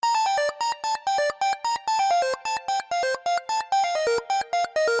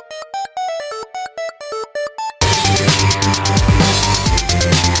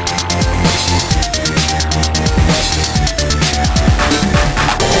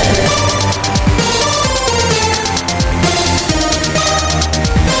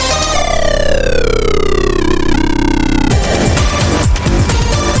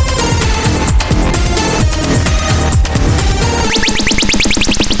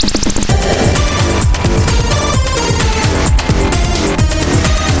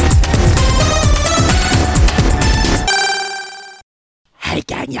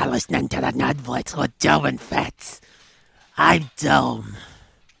got not voice with Joe and Fitz. I'm Dome.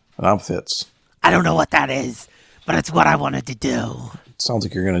 And I'm Fitz. I don't know what that is, but it's what I wanted to do. It sounds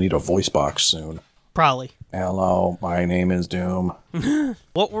like you're going to need a voice box soon. Probably. Hello, my name is Doom.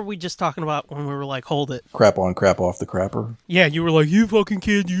 What were we just talking about when we were like, hold it? Crap on, crap off the crapper. Yeah, you were like, you fucking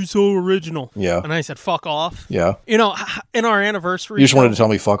kid, you're so original. Yeah. And I said, fuck off. Yeah. You know, in our anniversary You just wanted to tell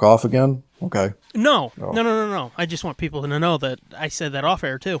me fuck off again? Okay. No. Oh. No. I just want people to know that I said that off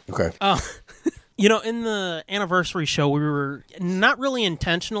air, too. Okay. You know, in the anniversary show, we were not really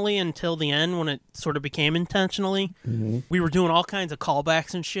intentionally until the end when it sort of became intentionally. Mm-hmm. We were doing all kinds of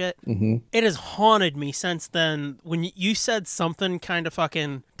callbacks and shit. Mm-hmm. It has haunted me since then. When you said something kind of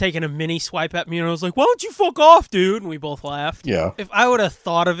fucking taking a mini swipe at me, and I was like, why don't you fuck off, dude? And we both laughed. Yeah. If I would have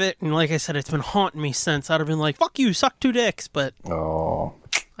thought of it, and like I said, it's been haunting me since, I'd have been like, fuck you, suck two dicks. But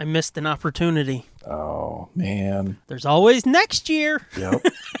I missed an opportunity. Oh, man. There's always next year. Yep.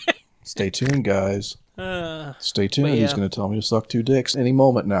 Stay tuned, guys. Stay tuned. yeah. He's going to tell me to suck two dicks any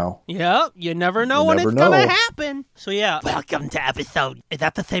moment now. Yep, you never know when never it's going to know. happen. So, yeah. Welcome to episode... Is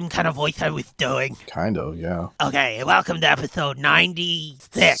that the same kind of voice I was doing? Kind of, yeah. Okay, welcome to episode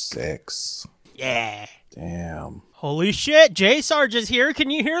 96. 6. Yeah. Damn. Holy shit, J Sarge is here. Can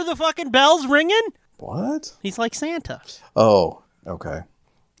you hear the fucking bells ringing? What? He's like Santa. Oh, okay.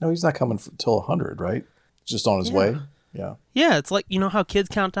 No, he's not coming till 100, right? Just on his way? Yeah. Yeah, it's like, you know how kids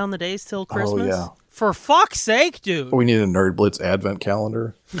count down the days till Christmas? Oh, yeah. For fuck's sake, dude. We need a Nerd Blitz advent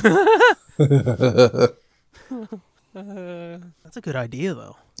calendar. That's a good idea,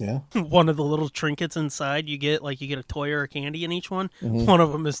 though. Yeah. One of the little trinkets inside you get a toy or a candy in each one. Mm-hmm. One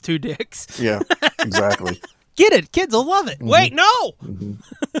of them is two dicks. Yeah, exactly. Get it. Kids will love it. Mm-hmm. Wait, no! Mm-hmm.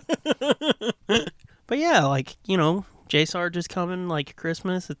 But yeah, like, you know, J Sarge is coming, like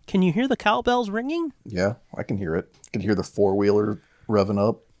Christmas. Can you hear the cowbells ringing? Yeah, I can hear it. I can hear the four-wheeler revving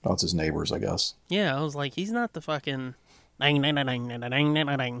up. Oh, it's his neighbors, I guess. Yeah, I was like, he's not the fucking... Dang, dang, dang, dang, dang, dang,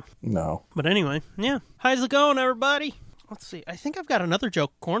 dang, dang. No. But anyway, yeah. How's it going, everybody? Let's see. I think I've got another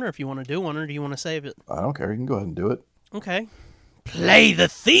joke corner if you want to do one, or do you want to save it? I don't care. You can go ahead and do it. Okay. Play the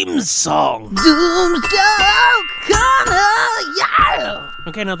theme song.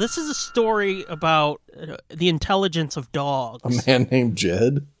 Okay, now this is a story about the intelligence of dogs. A man named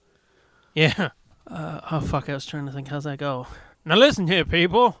Jed? Yeah. Oh, fuck, I was trying to think. How's that go? Now listen here,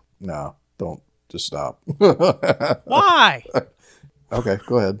 people. No, don't. Just stop. Why? Okay,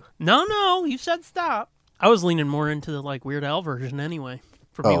 go ahead. No, you said stop. I was leaning more into the, like, Weird Al version anyway,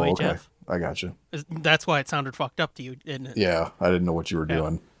 for BYF. Oh, okay. I got you. That's why it sounded fucked up to you, didn't it? Yeah, I didn't know what you were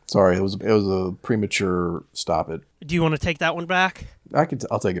doing. Sorry, it was a premature stop it. Do you want to take that one back?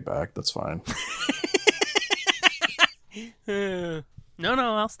 I'll take it back. That's fine. No,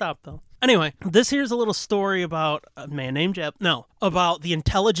 I'll stop, though. Anyway, this here's a little story about a man named Jeb. No, about the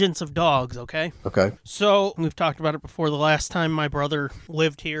intelligence of dogs, okay? Okay. So, we've talked about it before. The last time my brother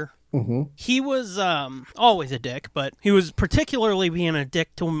lived here, he was always a dick, but he was particularly being a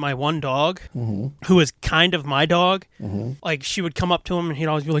dick to my one dog, who was kind of my dog. Like, she would come up to him, and he'd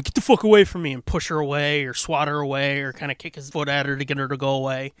always be like, get the fuck away from me, and push her away, or swat her away, or kind of kick his foot at her to get her to go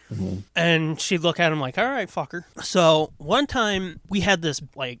away. And she'd look at him like, all right, fucker. So, one time, we had this,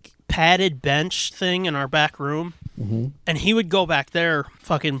 like, padded bench thing in our back room, and he would go back there,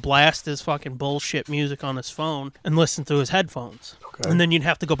 fucking blast his fucking bullshit music on his phone and listen through his headphones. Okay. And then you'd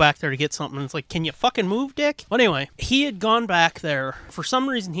have to go back there to get something. And it's like, can you fucking move, dick? Well, anyway, he had gone back there. For some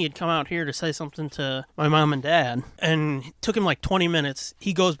reason, he had come out here to say something to my mom and dad, and it took him like 20 minutes.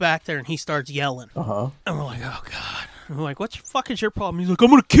 He goes back there and he starts yelling. And we're like, oh, God. And we're like, what the fuck is your problem? He's like, I'm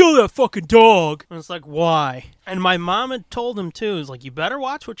going to kill that fucking dog. And it's like, why? And my mom had told him, too, is like, you better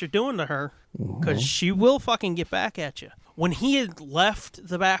watch what you're doing to her, because she will fucking get back at you. When he had left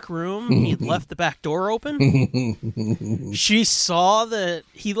the back room, he had left the back door open. She saw that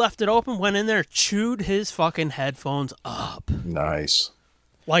he left it open, went in there, chewed his fucking headphones up. Nice.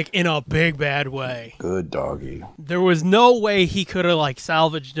 Like, in a big, bad way. Good doggy. There was no way he could have, like,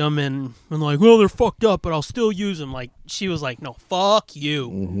 salvaged them and been like, well, they're fucked up, but I'll still use them. Like, she was like, no, fuck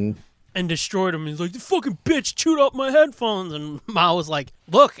you. And destroyed him. He's like, the fucking bitch chewed up my headphones. And Ma was like,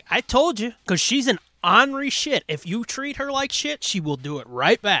 look, I told you. Because she's an ornery shit. If you treat her like shit, she will do it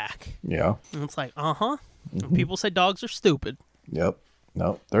right back. Yeah. And it's like, And people say dogs are stupid. Yep.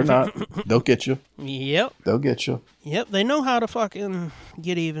 No, they're not. They'll get you. Yep. They'll get you. Yep. They know how to fucking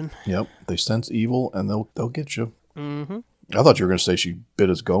get even. Yep. They sense evil and they'll get you. I thought you were going to say she bit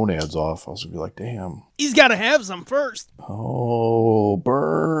his gonads off. I was going to be like, damn. He's got to have some first. Oh,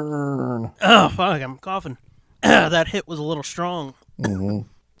 burn. Oh, fuck. I'm coughing. That hit was a little strong.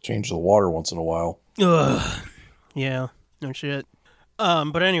 Change the water once in a while. Ugh. Yeah. No shit.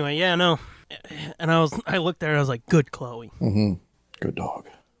 But anyway, yeah, no. And I looked there and I was like, good Chloe. Mm-hmm. Good dog.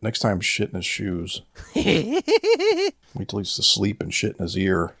 Next time, shit in his shoes. Wait till he's asleep and shit in his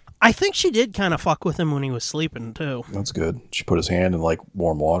ear. I think she did kind of fuck with him when he was sleeping, too. That's good. She put his hand in, like,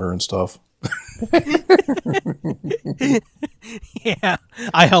 warm water and stuff. Yeah,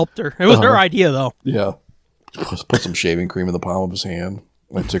 I helped her. It was her idea, though. Yeah. Put some shaving cream in the palm of his hand.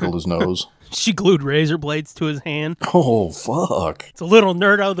 I tickled his nose. She glued razor blades to his hand. Oh, fuck. It's a little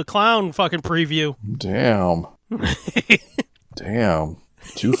Nerdo the Clown fucking preview. Damn. Damn.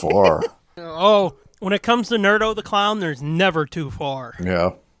 Too far. Oh, when it comes to Nerdo the Clown, there's never too far.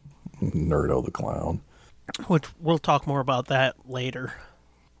 Yeah. Nerdo the Clown. Which we'll talk more about that later.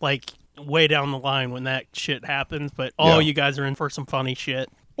 Like, way down the line when that shit happens. But, you guys are in for some funny shit.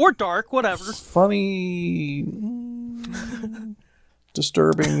 Or dark, whatever. Funny.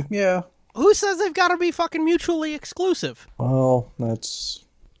 Disturbing. Yeah. Who says they've got to be fucking mutually exclusive? Well, that's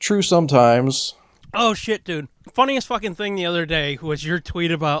true sometimes. Oh, shit, dude. Funniest fucking thing the other day was your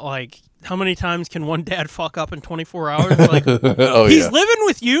tweet about, like, how many times can one dad fuck up in 24 hours? Like, he's living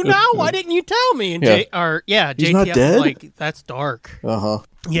with you now? Why didn't you tell me? And he's JTF not dead? was like, that's dark. Uh-huh.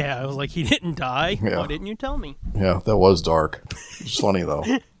 Yeah, I was like, he didn't die? Yeah. Why didn't you tell me? Yeah, that was dark. It's funny, though.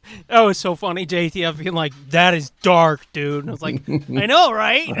 That was so funny, JTF being like, that is dark, dude. And I was like, I know,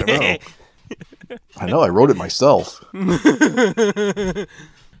 right? I know, I wrote it myself.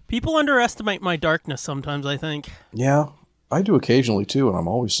 People underestimate my darkness sometimes, I think. Yeah, I do occasionally, too, and I'm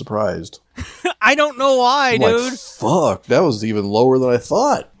always surprised. I don't know why, dude. Like, fuck, that was even lower than I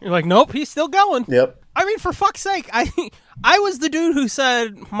thought. You're like, nope, he's still going. Yep. I mean, for fuck's sake, I was the dude who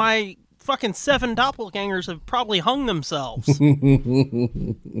said my fucking 7 doppelgangers have probably hung themselves.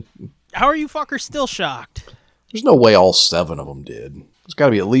 How are you fuckers still shocked? There's no way all 7 of them did. There's got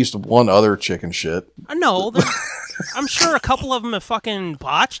to be at least one other chicken shit. No, I'm sure a couple of them have fucking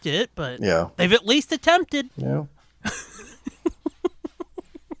botched it, but they've at least attempted. Yeah.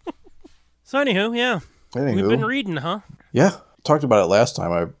 So anywho, yeah. We've been reading, huh? Yeah. Talked about it last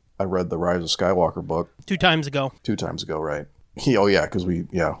time. I read the Rise of Skywalker book. 2 times ago. 2 times ago, right. Oh, yeah, because we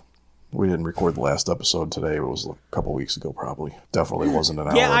didn't record the last episode today. It was a couple weeks ago, probably. Definitely wasn't an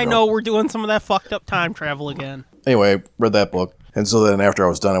hour Yeah, I ago. know. We're doing some of that fucked up time travel again. Anyway, read that book. And so then after I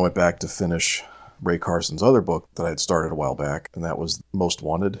was done, I went back to finish Ray Carson's other book that I had started a while back, and that was Most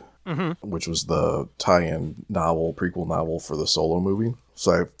Wanted, which was the tie-in novel, prequel novel for the Solo movie.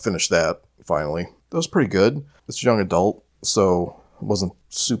 So I finished that, finally. That was pretty good. It's young adult, so it wasn't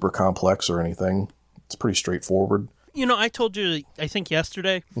super complex or anything. It's pretty straightforward. You know, I told you, I think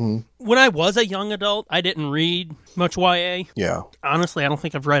yesterday, when I was a young adult, I didn't read much YA. Yeah. Honestly, I don't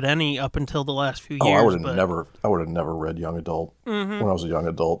think I've read any up until the last few years. I would have never read young adult when I was a young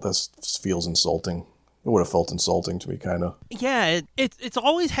adult. That feels insulting. It would have felt insulting to me, kind of. Yeah, it's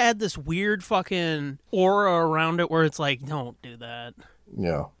always had this weird fucking aura around it where it's like, don't do that.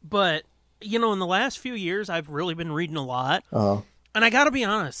 Yeah. But, you know, in the last few years, I've really been reading a lot. Uh-huh. And I gotta be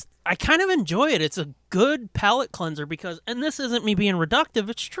honest, I kind of enjoy it. It's a good palate cleanser because, and this isn't me being reductive,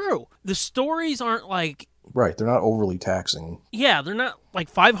 it's true. The stories aren't like... Right, they're not overly taxing. Yeah, they're not like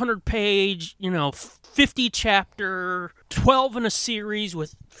 500 page, 50 chapter, 12 in a series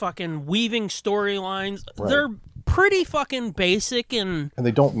with fucking weaving storylines. Right. They're pretty fucking basic and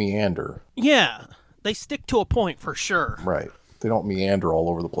they don't meander. Yeah, they stick to a point for sure. Right. They don't meander all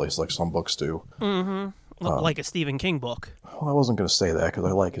over the place like some books do. Mm-hmm. Like a Stephen King book. Well, I wasn't going to say that because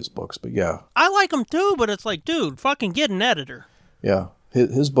I like his books, but yeah. I like them too, but it's like, dude, fucking get an editor. Yeah,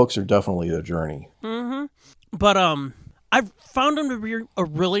 his books are definitely a journey. Mm-hmm. But I've found them to be a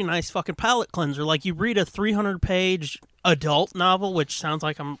really nice fucking palate cleanser. Like, you read a 300-page adult novel, which sounds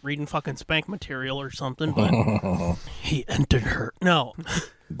like I'm reading fucking spank material or something, but he entered her. No.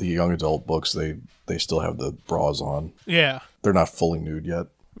 The young adult books, they still have the bras on. Yeah. They're not fully nude yet.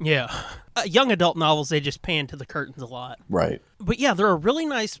 Yeah. Young adult novels, they just pan to the curtains a lot. Right. But yeah, they're a really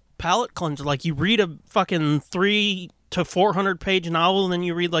nice palate cleanser. Like, you read a fucking 300 to 400-page novel, and then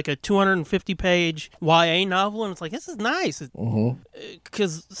you read like a 250-page YA novel, and it's like, this is nice.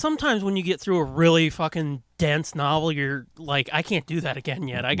 Because sometimes when you get through a really fucking dense novel, you're like, I can't do that again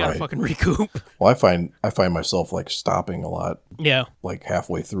yet. I gotta fucking recoup. Well, I find myself like stopping a lot. Yeah. Like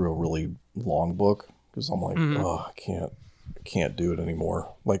halfway through a really long book, because I'm like, oh, I can't do it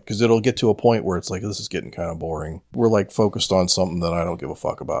anymore. Like, because it'll get to a point where it's like, this is getting kind of boring. We're like focused on something that I don't give a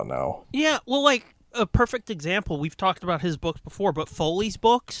fuck about now. Yeah, well, like a perfect example, we've talked about his books before, but Foley's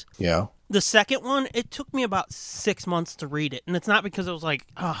books. Yeah. The second one, it took me about 6 months to read it. And it's not because it was like,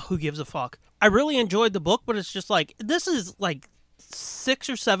 who gives a fuck? I really enjoyed the book, but it's just like, this is like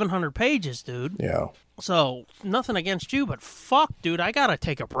 600 or 700 pages, dude. Yeah. So, nothing against you, but fuck, dude, I gotta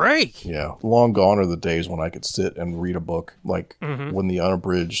take a break. Yeah. Long gone are the days when I could sit and read a book. Like when the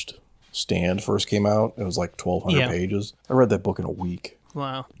unabridged Stand first came out, it was like 1,200 pages. I read that book in a week.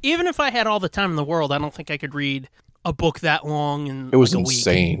 Wow. Even if I had all the time in the world, I don't think I could read a book that long in It was like a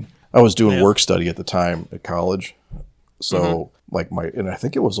insane. week. I was doing work study at the time at college. So and I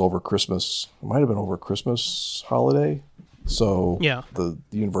think it was over Christmas. It might have been over Christmas holiday. So the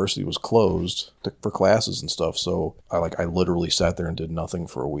university was closed for classes and stuff. So I literally sat there and did nothing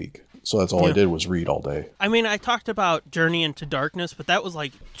for a week. So that's all I did was read all day. I mean, I talked about Journey into Darkness, but that was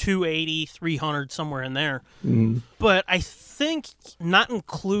like 280, 300, somewhere in there. But I think not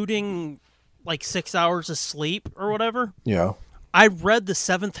including like 6 hours of sleep or whatever. Yeah. I read the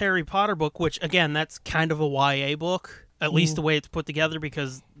 7th Harry Potter book, which, again, that's kind of a YA book, at least the way it's put together,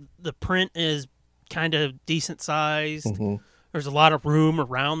 because the print is kind of decent sized. There's a lot of room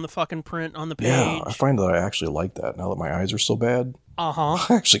around the fucking print on the page. Yeah, I find that I actually like that now that my eyes are so bad. Uh-huh.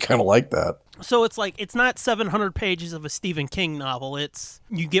 I actually kind of like that. So it's like, it's not 700 pages of a Stephen King novel.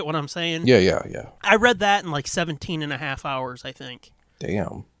 You get what I'm saying? Yeah. I read that in like 17 and a half hours, I think.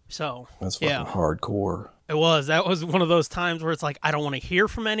 Damn. So, that's fucking hardcore. It was. That was one of those times where it's like, I don't want to hear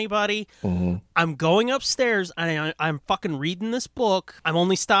from anybody. I'm going upstairs, and I'm fucking reading this book. I'm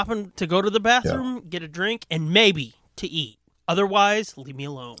only stopping to go to the bathroom, get a drink, and maybe to eat. Otherwise, leave me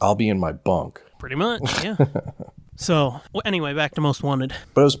alone. I'll be in my bunk. Pretty much, yeah. So, anyway, back to Most Wanted.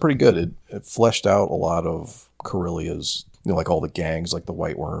 But it was pretty good. It fleshed out a lot of Corellia's, like all the gangs, like the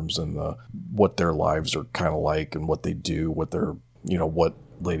White Worms, and what their lives are kind of like, and what they do, what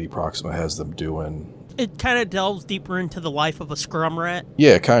Lady Proxima has them doing. It kind of delves deeper into the life of a scrum rat.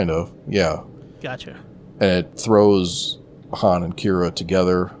 Yeah, kind of. Yeah. Gotcha. And it throws Han and Kira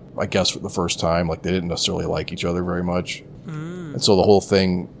together, I guess, for the first time. Like, they didn't necessarily like each other very much. And so the whole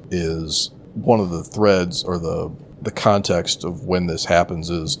thing is, one of the threads or the context of when this happens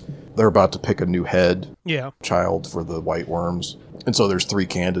is they're about to pick a new head child for the White Worms. And so there's 3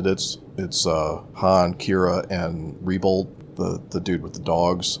 candidates. It's Han, Kira, and Rebold, the dude with the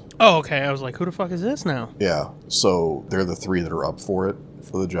dogs. Oh, okay. I was like, who the fuck is this now? Yeah. So they're the 3 that are up for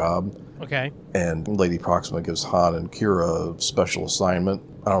the job. Okay. And Lady Proxima gives Han and Kira a special assignment.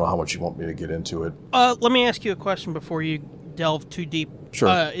 I don't know how much you want me to get into it. Let me ask you a question before you delve too deep.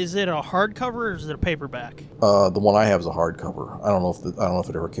 Sure. Is it a hardcover or is it a paperback? The one I have is a hardcover. I don't know if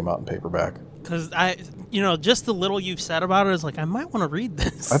it ever came out in paperback. Because just the little you've said about it is like, I might want to read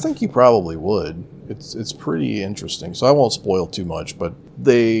this. I think you probably would. It's pretty interesting. So I won't spoil too much, but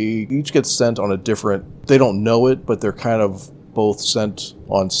they each get sent on a different. They don't know it, but they're kind of both sent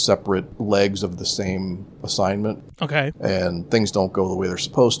on separate legs of the same assignment. Okay. And things don't go the way they're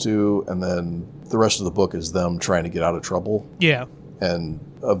supposed to, and then the rest of the book is them trying to get out of trouble. Yeah. And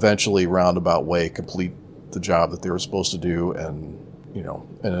eventually, roundabout way, complete the job that they were supposed to do, and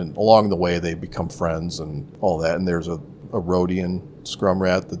then along the way they become friends and all that. And there's a Rhodian scrum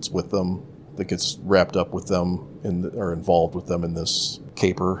rat that's with them, that gets wrapped up with them or involved with them in this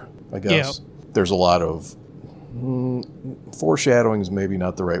caper, I guess. Yeah. There's a lot of foreshadowing is maybe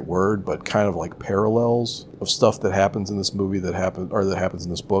not the right word, but kind of like parallels of stuff that happens in this movie that happens in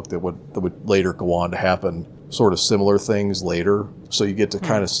this book that would later go on to happen, sort of similar things later. So you get to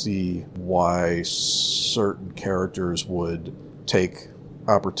kind of see why certain characters would take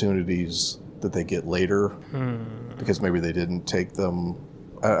opportunities that they get later because maybe they didn't take them.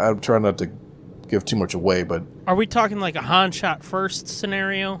 I'm trying not to give too much away, but are we talking like a Han shot first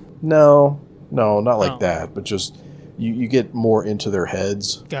scenario? No, not like that, but just you get more into their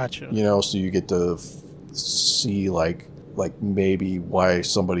heads. Gotcha. So you get to see like maybe why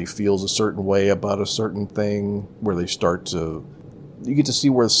somebody feels a certain way about a certain thing, where you get to see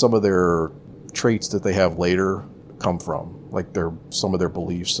where some of their traits that they have later come from, like some of their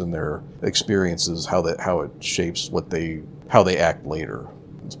beliefs and their experiences, how it shapes how they act later.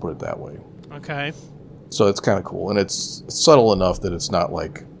 Let's put it that way. Okay. So it's kind of cool, and it's subtle enough that it's not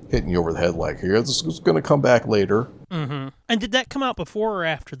like hitting you over the head like, here, this is going to come back later. Mm-hmm. And did that come out before or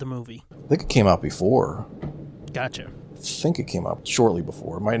after the movie? I think it came out before. Gotcha. I think it came out shortly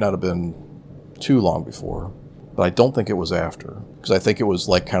before. It might not have been too long before, but I don't think it was after, because I think it was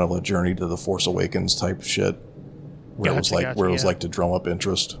like kind of a Journey to the Force Awakens type shit, where it was like to drum up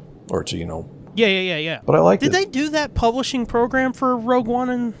interest or to Yeah. But I liked it. Did they do that publishing program for Rogue One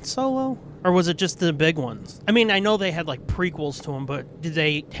and Solo? Or was it just the big ones? I mean, I know they had, like, prequels to them, but did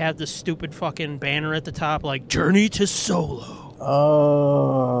they have the stupid fucking banner at the top, like, Journey to Solo?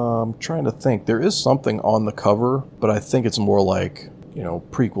 I'm trying to think. There is something on the cover, but I think it's more like,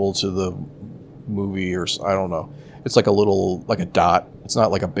 prequel to the movie, or I don't know. It's like a little, like a dot. It's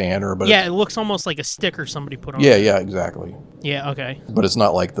not like a banner, but yeah, it looks almost like a sticker somebody put on. Yeah, yeah, exactly. Yeah, okay. But it's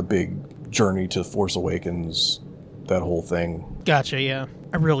not like the big Journey to Force Awakens, that whole thing. Gotcha, yeah.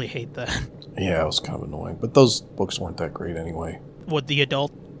 I really hate that. Yeah, it was kind of annoying. But those books weren't that great anyway. What, the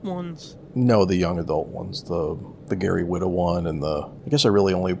adult ones? No, the young adult ones. The Gary Whitta one and I guess I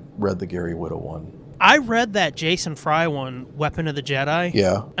really only read the Gary Whitta one. I read that Jason Fry one, Weapon of the Jedi.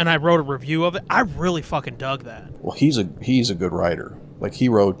 Yeah. And I wrote a review of it. I really fucking dug that. Well, he's a good writer. Like, he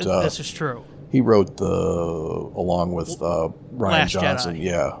wrote... this is true. He wrote along with Rian Last Johnson. Jedi.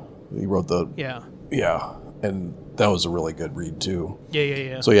 Yeah. He wrote Yeah. Yeah. And that was a really good read, too.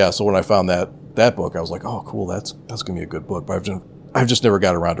 Yeah. So when I found that book, I was like, oh, cool, that's going to be a good book. But I've just never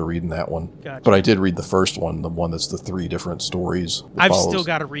got around to reading that one. Gotcha. But I did read the first one, the one that's the 3 different stories. I've still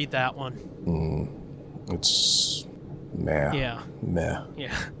got to read that one. It's meh. Yeah. Meh.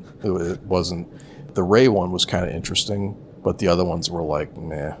 Yeah. It wasn't... The Rey one was kind of interesting, but the other ones were like,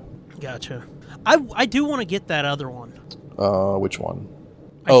 meh. Gotcha. I do want to get that other one. Which one?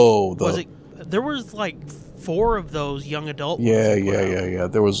 There was like 4 of those young adult ones. Yeah.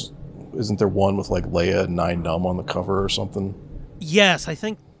 Isn't there one with like Leia and Nine Numb on the cover or something? Yes, I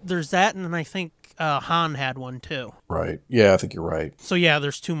think there's that, and then I think Han had one too. Right. Yeah, I think you're right. So yeah,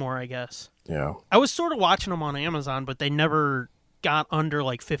 there's 2 more, I guess. Yeah. I was sort of watching them on Amazon, but they never got under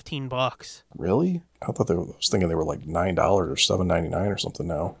like $15. Really? I was thinking they were like $9 or $7.99 or something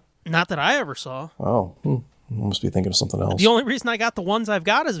now. Not that I ever saw. Oh, I must be thinking of something else. The only reason I got the ones I've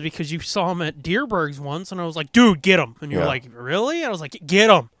got is because you saw them at Deerberg's once, and I was like, dude, get them. And you're like, really? I was like, get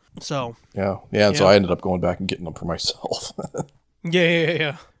them. So. Yeah. So I ended up going back and getting them for myself.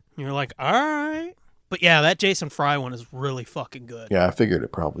 Yeah. You're like, all right. But yeah, that Jason Fry one is really fucking good. Yeah, I figured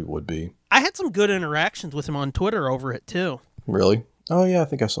it probably would be. I had some good interactions with him on Twitter over it, too. Really? Oh, yeah, I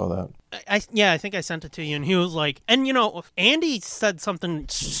think I saw that. I think I sent it to you, and he was like, and Andy said something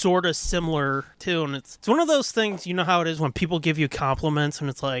sort of similar, too, and it's one of those things, you know how it is when people give you compliments, and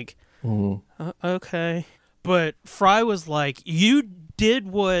it's like, okay. But Fry was like, you did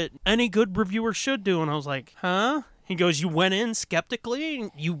what any good reviewer should do, and I was like, huh? He goes, you went in skeptically,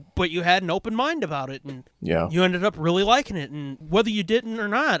 but you had an open mind about it, and you ended up really liking it, and whether you didn't or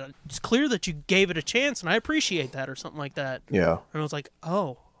not, it's clear that you gave it a chance, and I appreciate that, or something like that. Yeah. And I was like,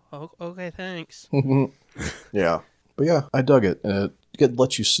 oh, okay, thanks. Yeah. But yeah, I dug it, and it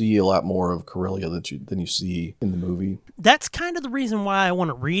lets you see a lot more of Corellia than you see in the movie. That's kind of the reason why I want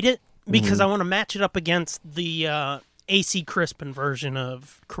to read it, because I want to match it up against the A.C. Crispin version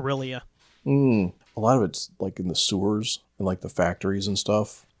of Corellia. A lot of it's like in the sewers and like the factories and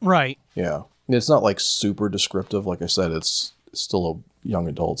stuff. Right. Yeah. It's not like super descriptive. Like I said, it's still a young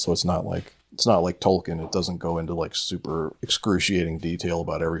adult, so it's not like Tolkien. It doesn't go into like super excruciating detail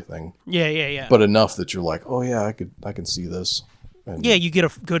about everything. Yeah. But enough that you're like, oh yeah, I can see this. And yeah, you get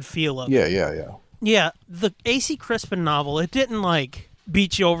a good feel of it. Yeah. Yeah, the A.C. Crispin novel, it didn't like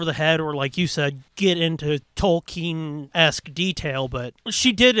beat you over the head or, like you said, get into Tolkien-esque detail, but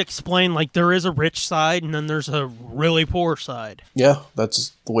she did explain, like, there is a rich side and then there's a really poor side. Yeah,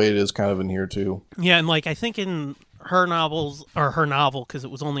 that's the way it is kind of in here, too. Yeah, and, like, I think in her novel, because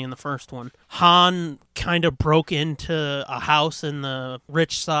it was only in the first one, Han kind of broke into a house in the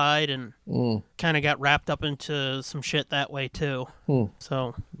rich side and kind of got wrapped up into some shit that way, too.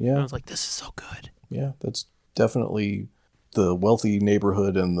 So, yeah. I was like, this is so good. Yeah, that's definitely... The wealthy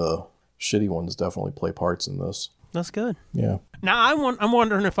neighborhood and the shitty ones definitely play parts in this. That's good. Yeah. Now, I'm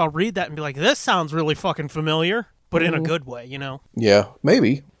wondering if I'll read that and be like, this sounds really fucking familiar, but in a good way, you know? Yeah,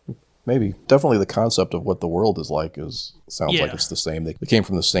 maybe. Definitely the concept of what the world is like sounds like it's the same. They came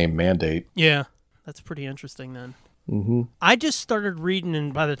from the same mandate. Yeah. That's pretty interesting then. Mm-hmm. I just started reading,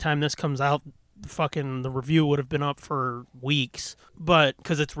 and by the time this comes out, the review would have been up for weeks, but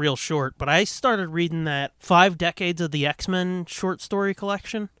because it's real short. But I started reading that 5 Decades of the X-Men short story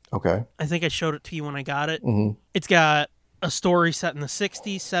collection. Okay. I think I showed it to you when I got it. Mm-hmm. It's got a story set in the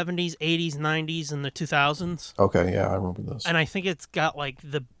 60s, 70s, 80s, 90s, and the 2000s. Okay, yeah, I remember this. And I think it's got like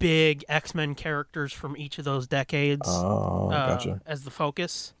the big X-Men characters from each of those decades gotcha. As the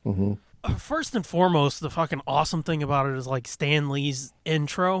focus. Mm-hmm. First and foremost, the fucking awesome thing about it is like Stan Lee's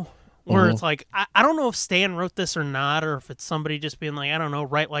intro. Where it's like, I don't know if Stan wrote this or not, or if it's somebody just being like, I don't know,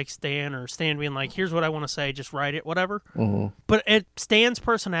 write like Stan, or Stan being like, here's what I want to say, just write it, whatever. Mm-hmm. But Stan's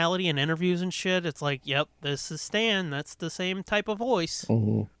personality and interviews and shit, it's like, yep, this is Stan. That's the same type of voice.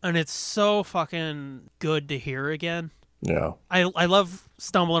 Mm-hmm. And it's so fucking good to hear again. Yeah. I love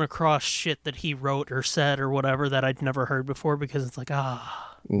stumbling across shit that he wrote or said or whatever that I'd never heard before, because it's like,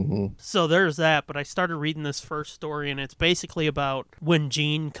 Mm-hmm. So there's that, but I started reading this first story, and it's basically about when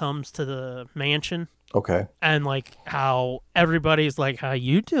Jean comes to the mansion. Okay. And, like, how everybody's like, how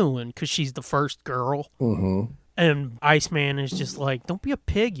you doing? Because she's the first girl. Mm-hmm. And Iceman is just like, don't be a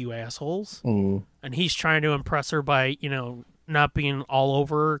pig, you assholes. Mm. And he's trying to impress her by, not being all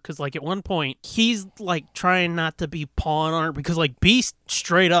over her. Because, like, at one point, he's, like, trying not to be pawing on her. Because, like, Beast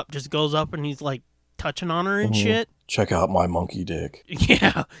straight up just goes up and he's, like, touching on her and shit. Check out my monkey dick.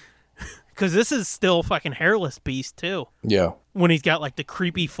 Yeah. Because this is still fucking hairless Beast, too. Yeah. When he's got, like, the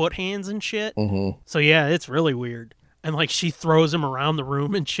creepy foot hands and shit. Mm-hmm. So, yeah, it's really weird. And, like, she throws him around the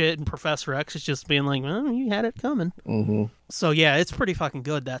room and shit, and Professor X is just being like, well, you had it coming. Mm-hmm. So, yeah, it's pretty fucking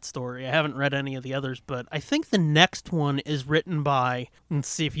good, that story. I haven't read any of the others, but I think the next one is written by, let's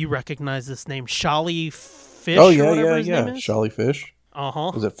see if you recognize this name, Shali Fish, Oh, or yeah, whatever yeah, his yeah. name is? Shally Fish.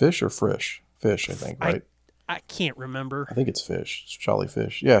 Uh-huh. Is it Fish or Frisch? Fish, I think, right? I can't remember. I think it's Fish. It's Shally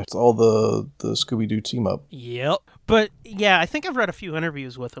Fish. Yeah, it's all the Scooby-Doo team-up. Yep. But, yeah, I think I've read a few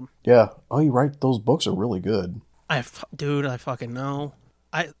interviews with him. Yeah. Oh, you're right. Those books are really good. Dude, I fucking know.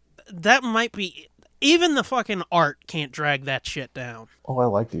 That might be... Even the fucking art can't drag that shit down. Oh, I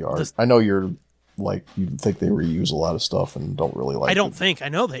like the art. I know you're, like, you think they reuse a lot of stuff and don't really like it. I don't think. I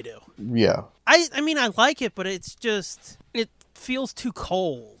know they do. Yeah. I mean, I like it, but it's just... It feels too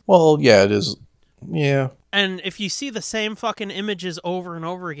cold. Well, yeah, it is. Yeah. And if you see the same fucking images over and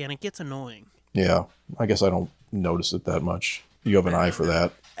over again, it gets annoying. Yeah. I guess I don't notice it that much. You have an eye for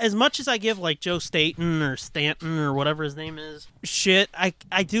that. As much as I give, like, Joe Staten or Stanton or whatever his name is, shit,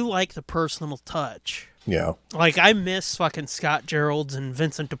 I do like the personal touch. Yeah. Like, I miss fucking Scott Gerald's and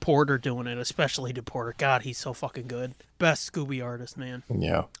Vincent DePorter doing it, especially DePorter. God, he's so fucking good. Best Scooby artist, man.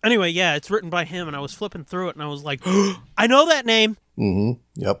 Yeah. Anyway, yeah, it's written by him, and I was flipping through it, and I was like, I know that name. Mm-hmm.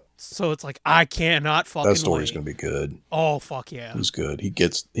 Yep. So it's like, I cannot fucking That story's wait. going to be good. Oh, fuck yeah. He's good. He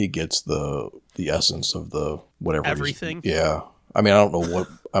gets the essence of the whatever. Everything? Yeah. I mean, I don't know what...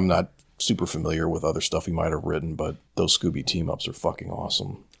 I'm not super familiar with other stuff he might have written, but those Scooby team-ups are fucking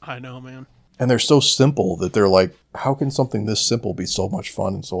awesome. I know, man. And they're so simple that they're like, how can something this simple be so much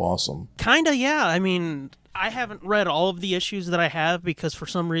fun and so awesome? Kinda, yeah. I mean, I haven't read all of the issues that I have because for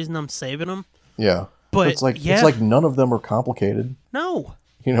some reason I'm saving them. Yeah. But it's like yeah. it's like none of them are complicated. No.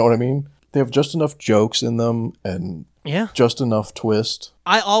 You know what I mean? They have just enough jokes in them and Yeah. just enough twist.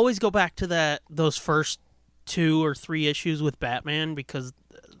 I always go back to those first 2 or 3 issues with Batman because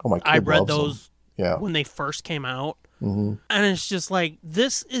Oh, my kid I read loves those them. Yeah. when they first came out. Mm-hmm. And it's just like,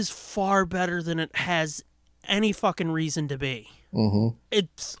 this is far better than it has any fucking reason to be. Mm-hmm.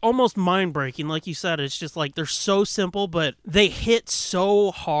 It's almost mind-breaking. Like you said, it's just like, they're so simple, but they hit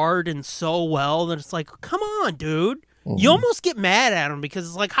so hard and so well that it's like, come on, dude. Mm-hmm. You almost get mad at them because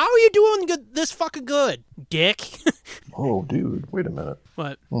it's like, how are you doing this fucking good, dick? Oh, dude, wait a minute.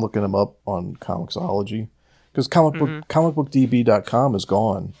 What? I'm looking them up on Comixology. Because comicbookdb.com is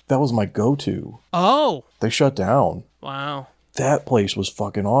gone. That was my go-to. Oh. They shut down. Wow. That place was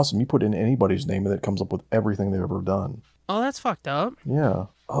fucking awesome. You put in anybody's name and it comes up with everything they've ever done. Oh, that's fucked up. Yeah.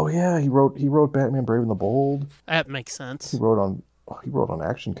 Oh yeah, he wrote Batman Brave and the Bold. That makes sense. He wrote on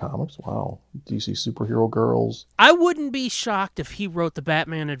Action Comics. Wow. DC Superhero Girls. I wouldn't be shocked if he wrote the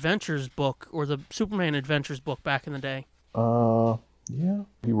Batman Adventures book or the Superman Adventures book back in the day. Yeah.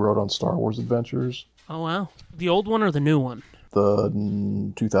 He wrote on Star Wars Adventures. Oh, wow. The old one or the new one? The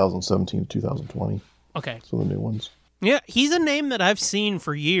 2017 to 2020. Okay. So the new ones. Yeah, he's a name that I've seen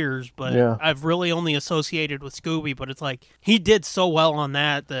for years, but Yeah. I've really only associated with Scooby, but it's like, he did so well on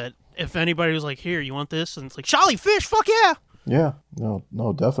that if anybody was like, here, you want this? And it's like, Shally Fish, fuck yeah! Yeah.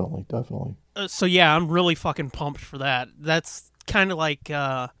 No, definitely. So yeah, I'm really fucking pumped for that. That's kind of like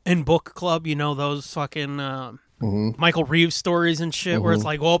in book club, those fucking Michael Reeves stories and shit, where it's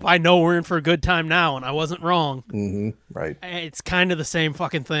like, well, I know we're in for a good time now, and I wasn't wrong. Mm-hmm. Right. It's kind of the same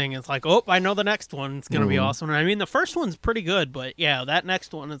fucking thing. It's like, I know the next one. It's going to be awesome. And I mean, the first one's pretty good, but yeah, that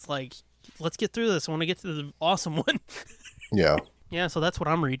next one, it's like, let's get through this. I want to get to the awesome one. Yeah. Yeah, so that's what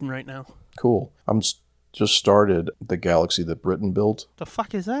I'm reading right now. Cool. I'm just started The Galaxy That Britain Built. The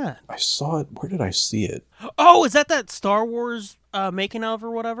fuck is that? I saw it. Where did I see it? Oh, is that Star Wars making of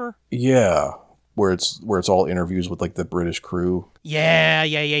or whatever? Yeah. Where it's all interviews with like the British crew. Yeah.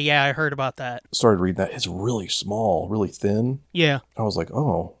 I heard about that. Started reading that. It's really small, really thin. Yeah. I was like,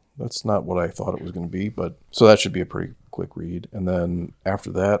 oh, that's not what I thought it was going to be. But so that should be a pretty quick read. And then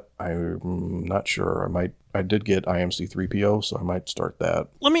after that, I'm not sure. I did get IMC3PO, so I might start that.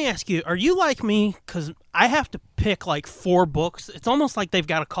 Let me ask you, are you like me? Because I have to pick like 4 books. It's almost like they've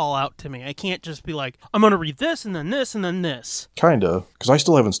got to call out to me. I can't just be like, I'm going to read this and then this and then this. Kinda, because I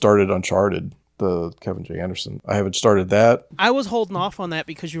still haven't started Uncharted. The Kevin J. Anderson. I haven't started that. I was holding off on that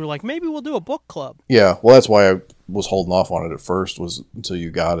because you were like, maybe we'll do a book club. Yeah, well, that's why I was holding off on it at first, was until you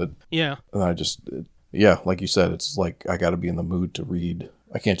got it. Yeah. And Yeah, like you said, it's like I got to be in the mood to read.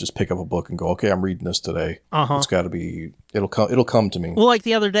 I can't just pick up a book and go, okay, I'm reading this today. It's got to be, it'll come to me. Well, like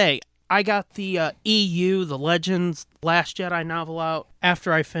the other day, I got the EU, the Legends Last Jedi novel out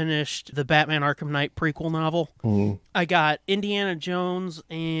after I finished the Batman Arkham Knight prequel novel. Mm-hmm. I got Indiana Jones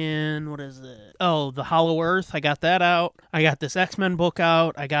and what is it? Oh, The Hollow Earth. I got that out. I got this X-Men book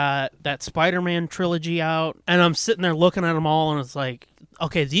out. I got that Spider-Man trilogy out. And I'm sitting there looking at them all, and it's like,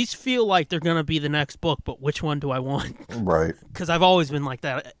 okay, these feel like they're going to be the next book, but which one do I want? Right. Because I've always been like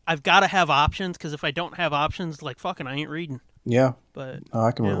that. I've got to have options, because if I don't have options, like, fucking, I ain't reading. Yeah. But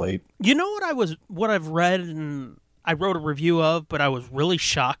I can relate. You know what I've read and I wrote a review of, but I was really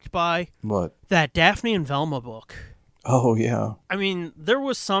shocked by? What? That Daphne and Velma book. Oh, yeah. I mean, there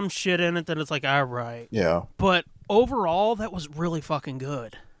was some shit in it that it's like, all right. Yeah. But overall, that was really fucking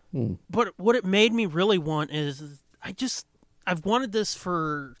good. But what it made me really want is, I've wanted this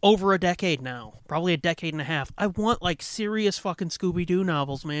for over a decade now. Probably a decade and a half. I want, like, serious fucking Scooby-Doo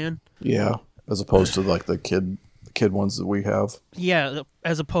novels, man. Yeah. As opposed to, like, the kid ones that we have. Yeah,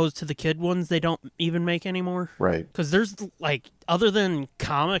 as opposed to the kid ones they don't even make anymore. Right. Because there's, like, other than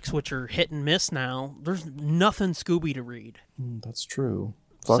comics, which are hit and miss now, there's nothing Scooby to read. That's true.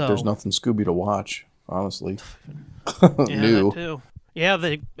 There's nothing Scooby to watch, honestly. Yeah, that too. Yeah,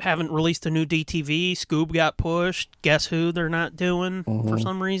 they haven't released a new DTV. Scoob got pushed. Guess who they're not doing for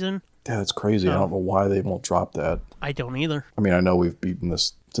some reason. Yeah, that's crazy. I don't know why they won't drop that. I don't either. I mean, I know we've beaten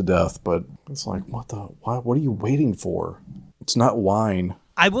this to death, but it's like, what are you waiting for? It's not wine.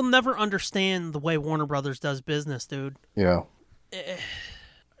 I will never understand the way Warner Brothers does business, dude. Yeah.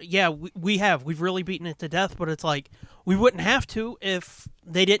 Yeah, we've really beaten it to death, but it's like, we wouldn't have to if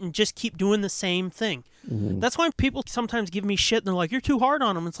they didn't just keep doing the same thing. That's why people sometimes give me shit and they're like, you're too hard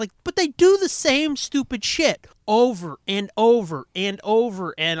on them. It's like, but they do the same stupid shit over and over and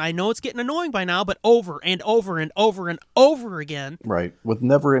over. And I know it's getting annoying by now, but over and over and over and over again. Right. With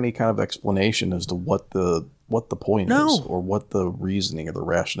never any kind of explanation as to what the point is or what the reasoning or the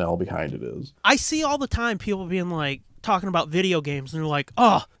rationale behind it is. I see all the time people being like, talking about video games, and they're like,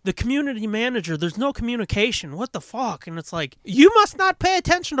 oh, the community manager, there's no communication. What the fuck? And it's like, you must not pay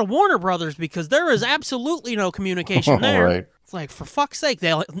attention to Warner Brothers, because there is absolutely no communication there. Right. It's like, for fuck's sake,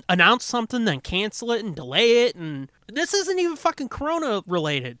 they'll announce something, then cancel it and delay it, and this isn't even fucking Corona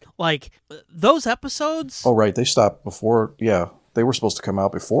related. Like, those episodes... Oh, right. They stopped before, yeah. They were supposed to come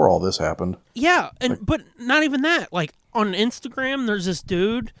out before all this happened. Yeah, but not even that. Like, on Instagram, there's this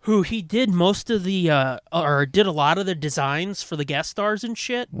dude who he did most of the, or did a lot of the designs for the guest stars and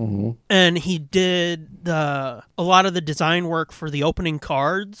shit. Mm-hmm. And he did a lot of the design work for the opening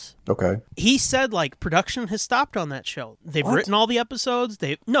cards. Okay. He said, like, production has stopped on that show. They've written all the episodes.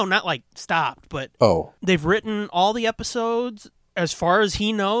 No, not like stopped, but they've written all the episodes. As far as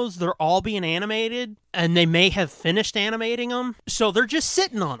he knows, they're all being animated, and they may have finished animating them. So they're just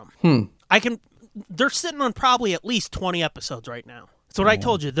sitting on them. They're sitting on probably at least 20 episodes right now. That's what I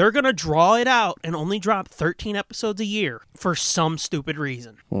told you. They're going to draw it out and only drop 13 episodes a year for some stupid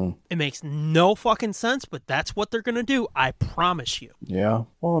reason. It makes no fucking sense, but that's what they're going to do. I promise you. Yeah.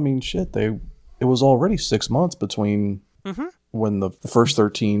 Well, I mean, shit, it was already 6 months between when the first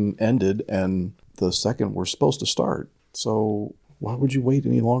 13 ended and the second were supposed to start. So why would you wait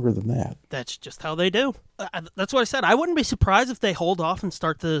any longer than that? That's just how they do. That's what I said. I wouldn't be surprised if they hold off and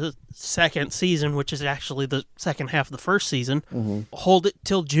start the second season, which is actually the second half of the first season. Hold it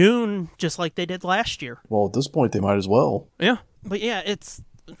till June, just like they did last year. Well, at this point, they might as well. Yeah. But yeah,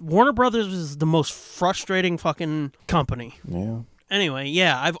 Warner Brothers is the most frustrating fucking company. Yeah. Anyway,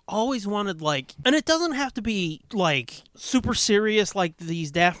 yeah, I've always wanted, like, and it doesn't have to be, like, super serious like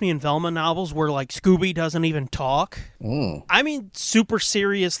these Daphne and Velma novels where, like, Scooby doesn't even talk. I mean, super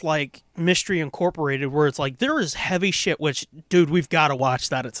serious, like, Mystery Incorporated, where it's like, there is heavy shit, which, dude, we've got to watch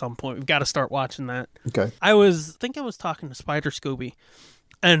that at some point. We've got to start watching that. Okay. I think I was talking to Spider Scooby,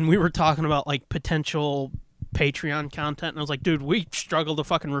 and we were talking about, like, potential Patreon content, and I was like, dude, we struggle to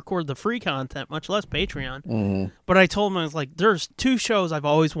fucking record the free content, much less Patreon. But I told him, I was like, there's 2 shows I've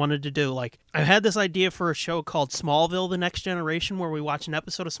always wanted to do. Like, I had this idea for a show called Smallville The Next Generation, where we watch an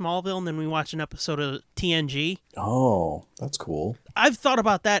episode of Smallville and then we watch an episode of TNG. Oh, that's cool. I've thought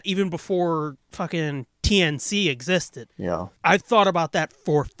about that even before fucking TNC existed. Yeah. I've thought about that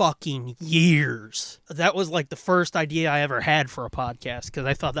for fucking years. That was like the first idea I ever had for a podcast, because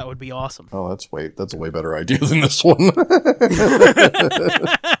I thought that would be awesome. Oh, that's a way better idea than this one.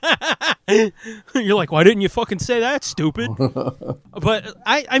 You're like, why didn't you fucking say that, stupid? But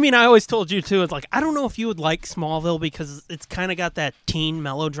I mean, I always told you too. It's like, I don't know if you would like Smallville because it's kind of got that teen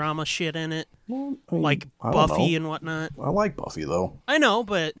melodrama shit in it, Well, I mean, like I don't Buffy know. and whatnot. I like Buffy, though. I know,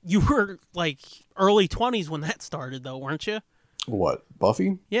 but you were like early 20s when that started, though, weren't you? What,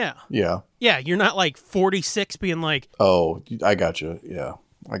 Buffy? Yeah. Yeah. Yeah, you're not like 46 being like, Oh, I got you. Yeah,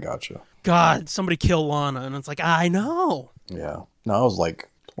 I got you. God, somebody kill Lana. And it's like, I know. Yeah. No, I was like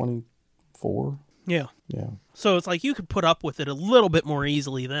 24. Yeah. Yeah. So it's like you could put up with it a little bit more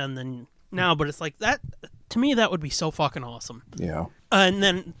easily then than now, but it's like that, to me, that would be so fucking awesome. Yeah. And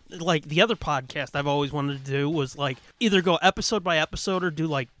then, like, the other podcast I've always wanted to do was, like, either go episode by episode or do,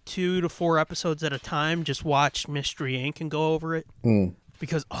 like, 2 to 4 episodes at a time. Just watch Mystery Inc. and go over it.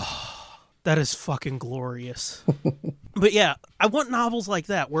 Because, that is fucking glorious. But, yeah, I want novels like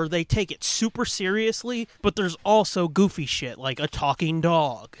that where they take it super seriously, but there's also goofy shit, like a talking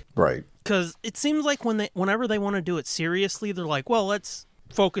dog. Right. Because it seems like whenever they want to do it seriously, they're like, well, let's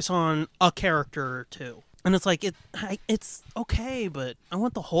focus on a character or two. And it's like, it's okay, but I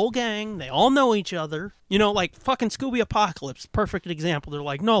want the whole gang. They all know each other. You know, like fucking Scooby Apocalypse, perfect example. They're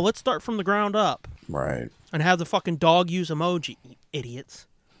like, no, let's start from the ground up. Right. And have the fucking dog use emoji, idiots.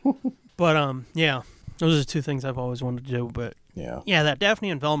 But, yeah, those are the two things I've always wanted to do. But, yeah, that Daphne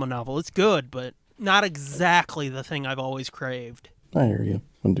and Velma novel, it's good, but not exactly the thing I've always craved. I hear you.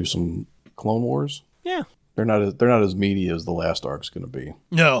 Want to do some Clone Wars? Yeah. They're not as meaty as the last arc's going to be.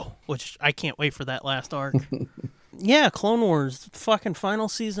 No, which I can't wait for that last arc. Yeah, Clone Wars, fucking final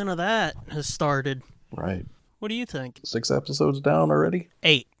season of that has started. Right. What do you think? 6 episodes down already?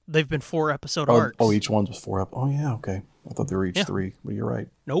 8. They've been 4-episode arcs. Oh, each one's 4 Oh, yeah, okay. I thought they were each 3, but you're right.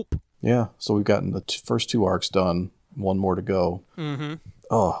 Nope. Yeah, so we've gotten the first 2 arcs done, 1 more to go. Mm-hmm.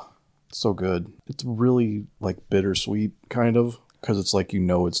 Oh, it's so good. It's really, like, bittersweet, kind of, because it's like,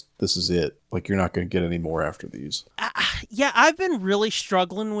 this is it. Like, you're not going to get any more after these. Yeah, I've been really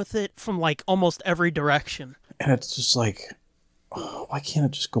struggling with it from, like, almost every direction. And it's just like, why can't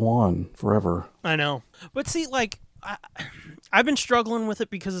it just go on forever? I know. But see, like, I've been struggling with it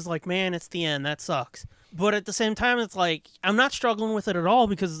because it's like, man, it's the end. That sucks. But at the same time, it's like, I'm not struggling with it at all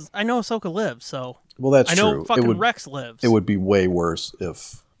because I know Ahsoka lives, so. Well, that's true. I know fucking Rex lives. It would be way worse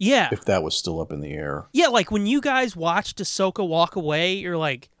if that was still up in the air. Yeah, like when you guys watched Ahsoka walk away, you're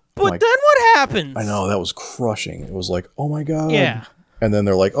like, but then what happens? I know, that was crushing. It was like, oh my God. Yeah. And then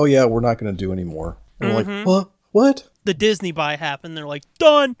they're like, oh yeah, we're not going to do any more. And we're like, what? What? The Disney buy happened. They're like,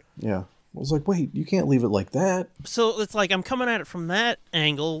 done. Yeah. I was like, wait, you can't leave it like that. So it's like I'm coming at it from that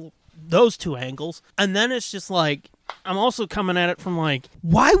angle, those two angles. And then it's just like, I'm also coming at it from like,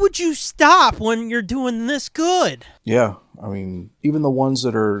 why would you stop when you're doing this good? Yeah. I mean, even the ones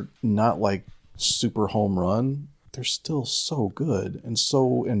that are not like super home run, they're still so good and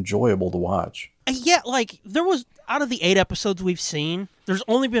so enjoyable to watch. Yeah, like, there was, out of the 8 episodes we've seen, there's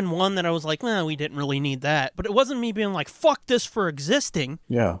only been one that I was like, well, we didn't really need that. But it wasn't me being like, fuck this for existing.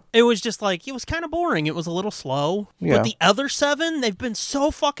 Yeah. It was just like, it was kind of boring. It was a little slow. Yeah. But the other 7, they've been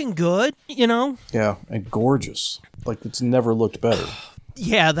so fucking good, you know? Yeah, and gorgeous. Like, it's never looked better.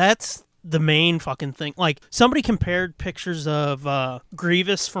 Yeah, that's the main fucking thing. Like, somebody compared pictures of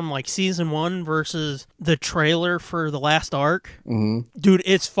Grievous from, like, season 1 versus the trailer for the last arc. Mm-hmm. Dude,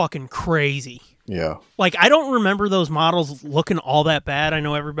 it's fucking crazy. Yeah. Like, I don't remember those models looking all that bad. I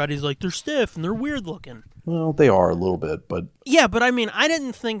know everybody's like, they're stiff and they're weird looking. Well, they are a little bit, but... Yeah, but I mean, I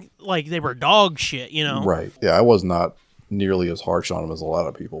didn't think, like, they were dog shit, you know? Right. Yeah, I was not nearly as harsh on them as a lot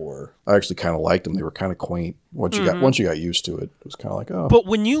of people were. I actually kind of liked them. They were kind of quaint. Once you got used to it, it was kind of like, oh. But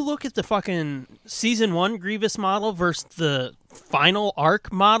when you look at the fucking season 1 Grievous model versus the final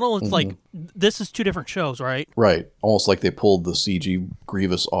arc model, it's like, this is 2 different shows, right? Right. Almost like they pulled the CG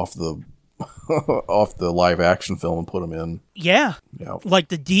Grievous off the off the live action film and put him in. Yeah. Yeah. Like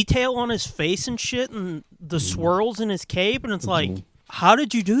the detail on his face and shit and the swirls in his cape, and it's like, how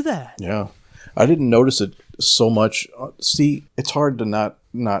did you do that? Yeah. I didn't notice it so much. See, it's hard to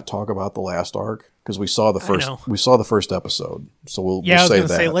not talk about the last arc because we saw the first episode. So we'll I was say gonna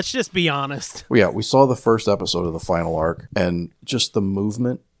that. say, let's just be honest. Well, yeah, we saw the first episode of the final arc, and just the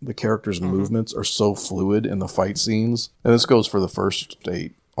movement, the characters' movements are so fluid in the fight scenes. And this goes for the first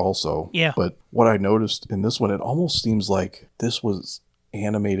 8 also. Yeah. But what I noticed in this one, it almost seems like this was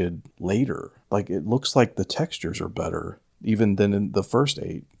animated later. Like, it looks like the textures are better even than in the first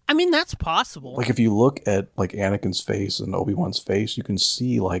 8. I mean, that's possible. Like, if you look at, like, Anakin's face and Obi-Wan's face, you can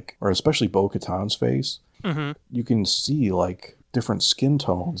see, like, or especially Bo-Katan's face, you can see, like, different skin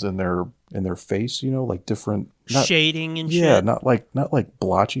tones in their face, you know, like different... shading and shit. Yeah, not like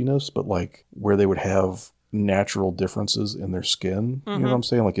blotchiness, but, like, where they would have natural differences in their skin. You know what I'm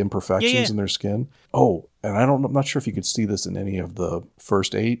saying? Like imperfections in their skin. Oh, and I'm not sure if you could see this in any of the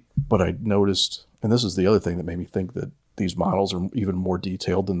first 8, but I noticed, and this is the other thing that made me think that these models are even more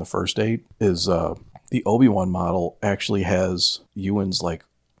detailed than the first 8, is the Obi-Wan model actually has Ewan's like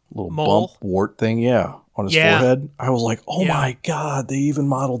little mole? bump wart thing, on his forehead. I was like, oh my God, they even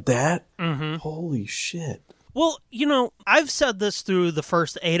modeled that? Holy shit. Well, I've said this through the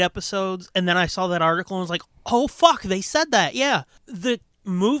first 8 episodes, and then I saw that article and was like, oh, fuck, they said that. Yeah. The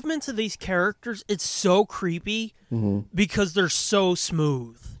movements of these characters, it's so creepy because they're so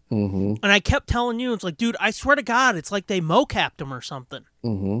smooth. And I kept telling you, it's like, dude, I swear to God, it's like they mocapped him or something.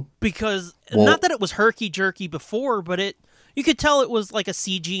 Because, not that it was herky-jerky before, but you could tell it was like a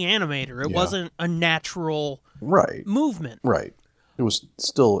CG animator. It wasn't a natural movement. Right. It was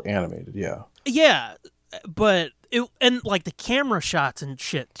still animated, yeah. Yeah. But and like the camera shots and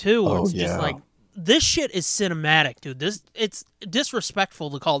shit too. It's just like, this shit is cinematic, dude. It's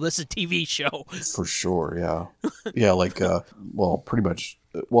disrespectful to call this a TV show. For sure, yeah. Yeah, like pretty much.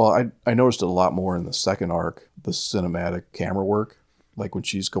 Well, I noticed it a lot more in the second arc, the cinematic camera work. Like when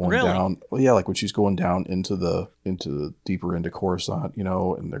she's going down, like when she's going down into the deeper into Coruscant,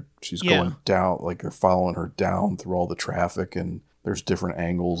 and she's going down, like they're following her down through all the traffic, and there's different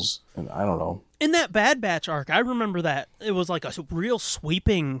angles, and I don't know. In that Bad Batch arc, I remember that it was like a real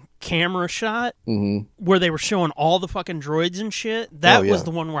sweeping camera shot where they were showing all the fucking droids and shit. That was the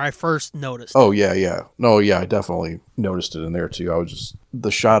one where I first noticed. Oh, yeah. No, yeah, I definitely noticed it in there, too. I was just...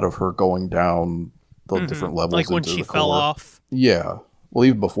 The shot of her going down the different levels. Like when she fell off. Yeah. Well,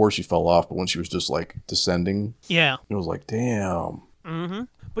 even before she fell off, but when she was just, like, descending. Yeah. It was like, damn.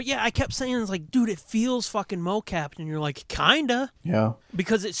 But yeah, I kept saying, it's like, dude, it feels fucking mocapped. And you're like, kinda. Yeah.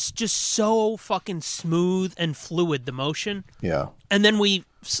 Because it's just so fucking smooth and fluid, the motion. Yeah. And then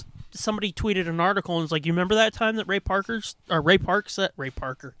somebody tweeted an article and was like, you remember that time that Ray Parker.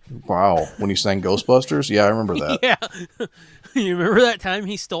 Wow. When he sang Ghostbusters? Yeah, I remember that. Yeah. You remember that time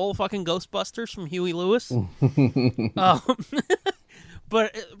he stole fucking Ghostbusters from Huey Lewis?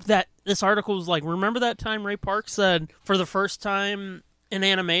 But this article was like, remember that time Ray Park said for the first time in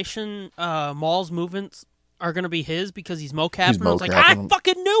animation, Maul's movements are going to be his because he's mocapping. I was like, I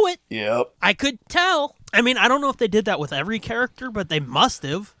fucking knew it. Yep. I could tell. I mean, I don't know if they did that with every character, but they must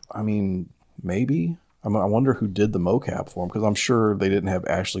have. I mean, maybe. I wonder who did the mocap for him, because I'm sure they didn't have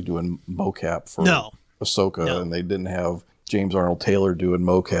Ashley doing mocap for Ahsoka, and they didn't have James Arnold Taylor doing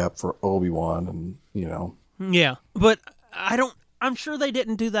mocap for Obi-Wan, and, Yeah, but I'm sure they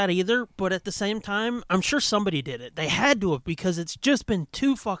didn't do that either, but at the same time, I'm sure somebody did it. They had to have, because it's just been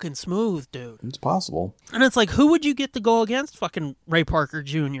too fucking smooth, dude. It's possible. And it's like, who would you get to go against fucking Ray Parker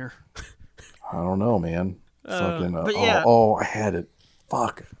Jr.? I don't know, man. But yeah. I had it.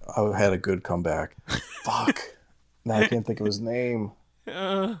 Fuck. I had a good comeback. Fuck. Now I can't think of his name.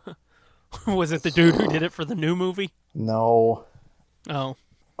 Was it the dude who did it for the new movie? No. Oh.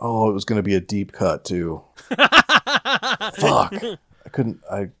 Oh, it was going to be a deep cut, too. Fuck.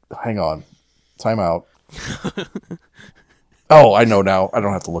 Hang on. Time out. Oh, I know now. I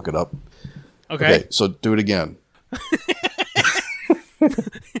don't have to look it up. Okay, so do it again.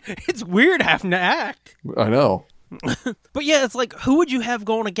 It's weird having to act. I know. But yeah, it's like, who would you have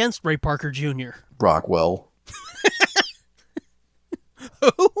going against Ray Parker Jr.? Rockwell.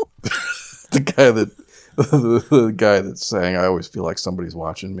 Who? The guy that sang, I always feel like somebody's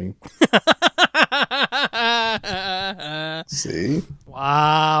watching me. See?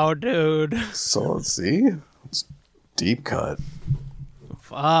 Wow, dude. So, see? It's deep cut.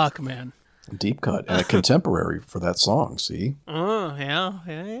 Fuck, man. Deep cut. And a contemporary for that song, see? Oh,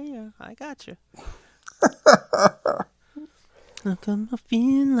 yeah. I got you. I'm gonna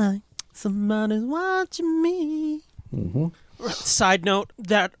feel like somebody's watching me. Mm-hmm. Side note,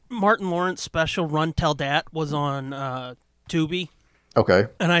 that Martin Lawrence special, Run Tell Dat, was on Tubi. Okay.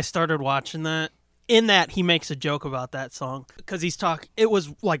 And I started watching that. In that, he makes a joke about that song. Because it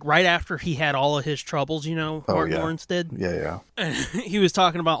was like right after he had all of his troubles, Martin Lawrence did. Yeah. And he was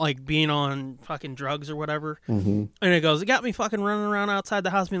talking about like being on fucking drugs or whatever. Mm-hmm. And it goes, it got me fucking running around outside the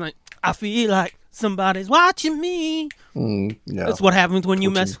house being like, I feel like somebody's watching me. Yeah. That's what happens when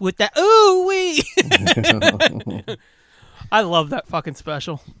you mess with that. Ooh-wee. I love that fucking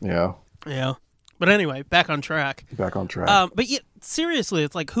special. Yeah. Yeah. But anyway, back on track. But yeah, seriously,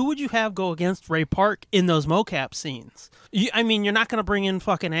 it's like, who would you have go against Ray Park in those mocap scenes? You're not going to bring in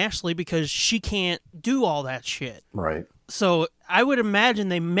fucking Ashley because she can't do all that shit. Right. So I would imagine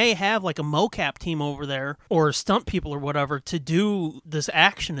they may have like a mocap team over there or stunt people or whatever to do this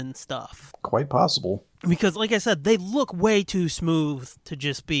action and stuff. Quite possible. Because like I said, they look way too smooth to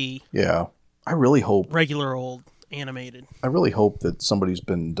just be... Yeah. I really hope regular old animated. I really hope that somebody's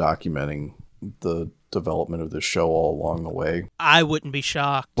been documenting the development of this show all along the way. I wouldn't be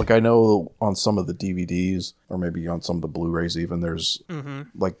shocked. Like, I know on some of the DVDs, or maybe on some of the Blu-rays even, there's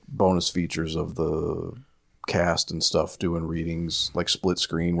like bonus features of the cast and stuff doing readings, like split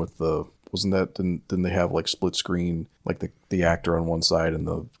screen with the... Didn't they have like split screen, like the actor on one side and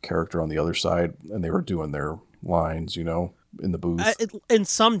the character on the other side, and they were doing their lines, in the booth? In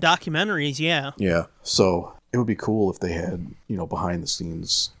some documentaries, yeah. Yeah. So it would be cool if they had, behind the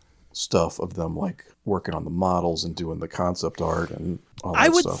scenes stuff of them like working on the models and doing the concept art and all that I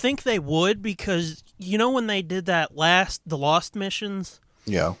would stuff. think they would, because when they did the Lost missions?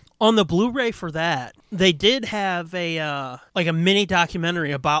 Yeah. On the Blu-ray for that, they did have a mini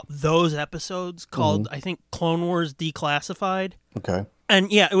documentary about those episodes called, I think, Clone Wars Declassified. Okay.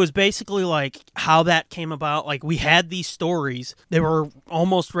 And yeah, it was basically like how that came about. Like, we had these stories, they were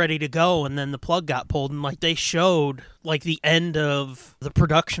almost ready to go, and then the plug got pulled, and like they showed like the end of the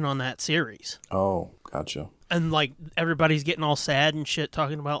production on that series. Oh, gotcha. And like everybody's getting all sad and shit,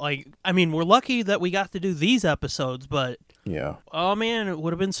 talking about like, I mean, we're lucky that we got to do these episodes, but yeah, oh man, it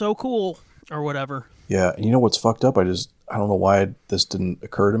would have been so cool or whatever. Yeah, and you know what's fucked up? I don't know why this didn't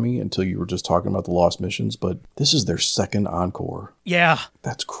occur to me until you were just talking about the Lost Missions, but this is their second encore. Yeah.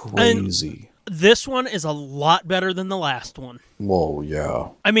 That's crazy. And this one is a lot better than the last one. Whoa, yeah.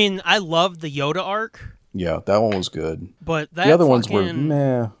 I mean, I loved the Yoda arc. Yeah, that one was good. But the other ones were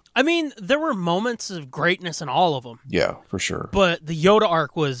meh. I mean, there were moments of greatness in all of them. Yeah, for sure. But the Yoda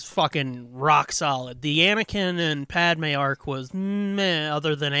arc was fucking rock solid. The Anakin and Padme arc was meh,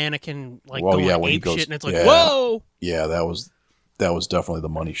 other than Anakin going ape shit, and it's like, whoa! Yeah, that was definitely the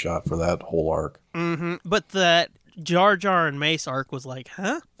money shot for that whole arc. Mm-hmm. But that Jar Jar and Mace arc was like,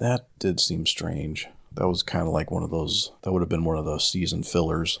 huh? That did seem strange. That was kind of like one of those, that would have been one of those season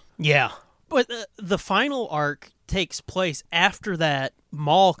fillers. Yeah. But the final arc takes place after that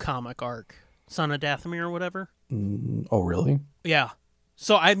Maul comic arc, Son of Dathomir or whatever. Oh, really? Yeah.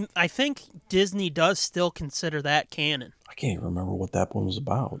 So I think Disney does still consider that canon. I can't even remember what that one was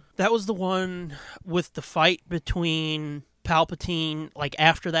about. That was the one with the fight between Palpatine, like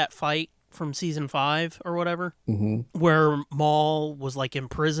after that fight from season 5 or whatever, where Maul was like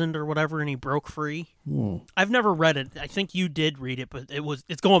imprisoned or whatever and he broke free. I've never read it. I think you did read it, but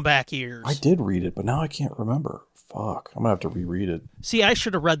it's going back years. I did read it, but now I can't remember. Fuck. I'm going to have to reread it. See, I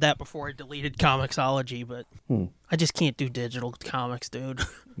should have read that before I deleted Comixology, but I just can't do digital comics, dude.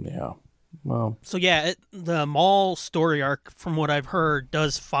 Yeah. Well. So yeah, the Maul story arc, from what I've heard,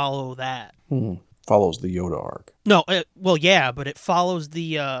 does follow that. Follows the Yoda arc. No, well, yeah, but it follows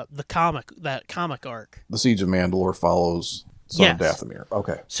the comic arc. The Siege of Mandalore follows Son of Dathomir.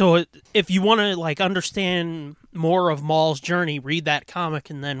 Okay. So if you want to like understand more of Maul's journey, read that comic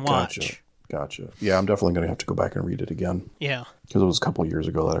and then watch. Gotcha. Yeah, I'm definitely going to have to go back and read it again. Yeah. Because it was a couple of years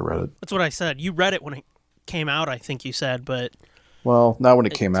ago that I read it. That's what I said. You read it when it came out, I think you said, but... Well, not when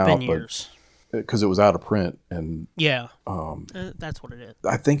it came out, been years. But because it was out of print. And yeah. That's what it is.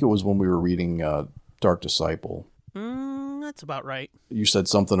 I think it was when we were reading Dark Disciple. That's about right. You said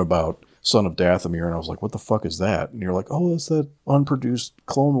something about Son of Dathomir, and I was like, what the fuck is that? And you're like, oh, that's that unproduced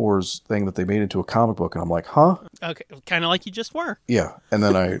Clone Wars thing that they made into a comic book. And I'm like, huh? Okay, kind of like you just were. Yeah. And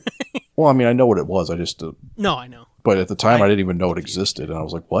then I know what it was. I just... No, I know. But at the time, I didn't even know it existed. And I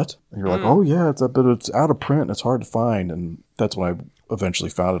was like, what? And you're like, oh, yeah, but it's out of print and it's hard to find. And that's when I eventually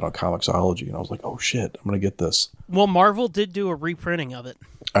found it on Comixology. And I was like, oh, shit, I'm going to get this. Well, Marvel did do a reprinting of it.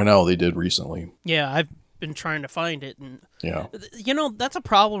 I know, they did recently. Yeah, I've been trying to find it. And yeah. That's a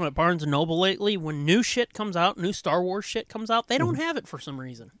problem at Barnes & Noble lately. When new shit comes out, new Star Wars shit comes out, they don't have it for some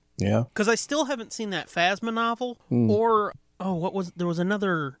reason. Yeah. Because I still haven't seen that Phasma novel. Or, there was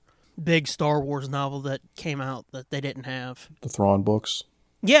another big Star Wars novel that came out that they didn't have. The Thrawn books?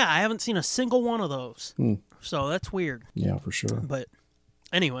 Yeah, I haven't seen a single one of those. So that's weird. Yeah, for sure. But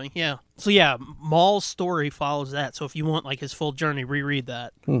anyway, yeah. So yeah, Maul's story follows that. So if you want like his full journey, reread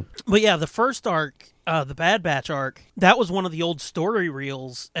that. But yeah, the first arc, the Bad Batch arc, that was one of the old story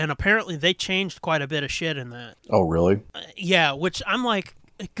reels, and apparently they changed quite a bit of shit in that. Oh, really? Yeah, which I'm like,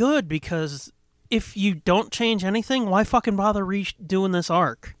 good, because if you don't change anything, why fucking bother doing this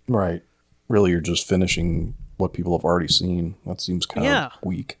arc? Right. Really, you're just finishing what people have already seen. That seems kind of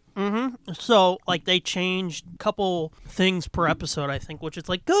weak. So, like, they changed a couple things per episode, I think, which is,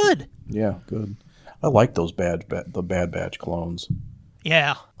 like, good. Yeah, good. I like those the Bad Batch clones.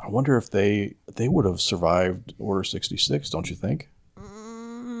 Yeah. I wonder if they would have survived Order 66, don't you think?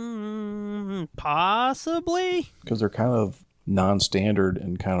 Possibly. Because they're kind of non-standard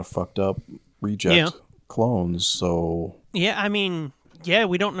and kind of fucked up reject clones, so... Yeah, I mean, Yeah,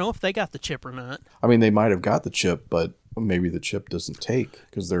 we don't know if they got the chip or not. I mean, they might have got the chip, but maybe the chip doesn't take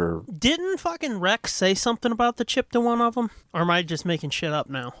because they're... Didn't fucking Rex say something about the chip to one of them? Or am I just making shit up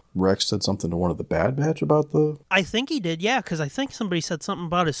now? Rex said something to one of the Bad Batch about the... I think he did, yeah, because I think somebody said something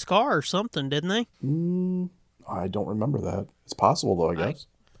about his scar or something, didn't they? I don't remember that. It's possible, though, I guess.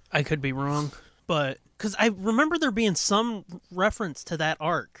 I could be wrong, but... Because I remember there being some reference to that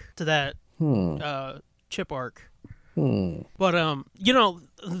arc, to that chip arc. But,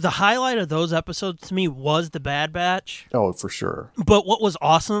 the highlight of those episodes to me was the Bad Batch. Oh, for sure. But what was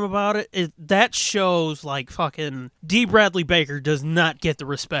awesome about it is that shows, like, fucking D. Bradley Baker does not get the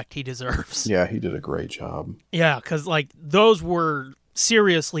respect he deserves. Yeah, he did a great job. Yeah, because, like, those were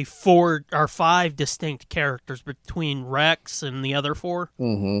seriously 4 or 5 distinct characters between Rex and the other 4.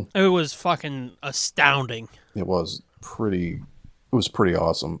 Mm-hmm. It was fucking astounding. It was pretty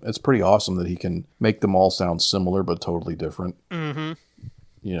awesome. It's pretty awesome that he can make them all sound similar but totally different. Mm-hmm.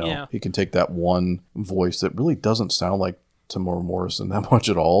 He can take that one voice that really doesn't sound like Tamora Morrison that much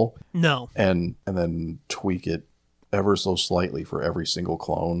at all. No. And then tweak it ever so slightly for every single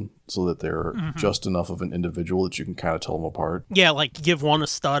clone so that they're just enough of an individual that you can kind of tell them apart. Yeah, like give one a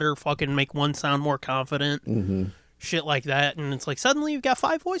stutter, fucking make one sound more confident. Mm-hmm. Shit like that, and it's like suddenly you've got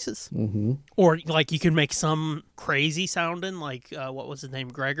 5 voices. Mm-hmm. Or like you can make some crazy sounding, like what was his name,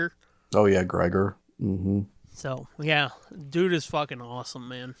 Gregor? Oh yeah, Gregor. Mm-hmm. So yeah, dude is fucking awesome,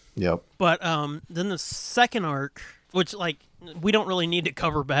 man. Yep. But then the second arc, which like we don't really need to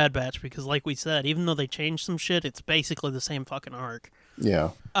cover Bad Batch because, like we said, even though they changed some shit, it's basically the same fucking arc. Yeah.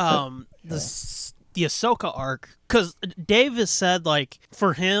 The Ahsoka arc, because Dave has said, like,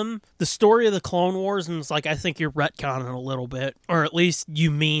 for him, the story of the Clone Wars, and it's like, I think you're retconning a little bit, or at least you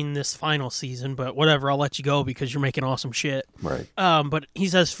mean this final season, but whatever, I'll let you go because you're making awesome shit. Right. But he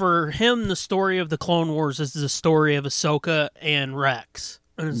says, for him, the story of the Clone Wars is the story of Ahsoka and Rex.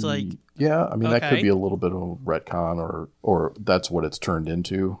 And it's like... Yeah, I mean, that could be a little bit of a retcon, or that's what it's turned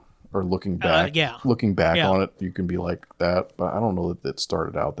into. Or looking back, on it, you can be like that, but I don't know that it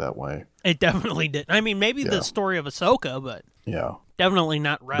started out that way. It definitely did. I mean, maybe the story of Ahsoka, but definitely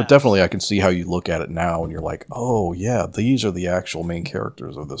not Rex. But definitely, I can see how you look at it now, and you're like, oh yeah, these are the actual main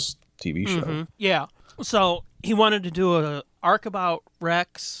characters of this TV show. Mm-hmm. Yeah. So he wanted to do an arc about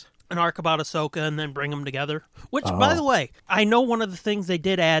Rex, an arc about Ahsoka, and then bring them together. Which, by the way, I know one of the things they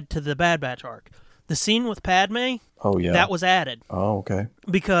did add to the Bad Batch arc. The scene with Padme, that was added. Oh, okay.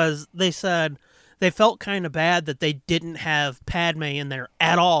 Because they said they felt kind of bad that they didn't have Padme in there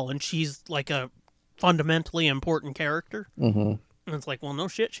at all, and she's like a fundamentally important character. Mm-hmm. And it's like, well, no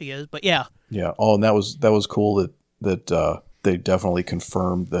shit, she is, but yeah. Yeah. Oh, and that was cool that they definitely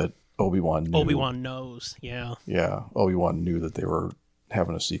confirmed that Obi-Wan knew. Obi-Wan knows, yeah. Yeah, Obi-Wan knew that they were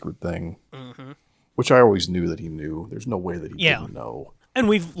having a secret thing, which I always knew that he knew. There's no way that he didn't know. And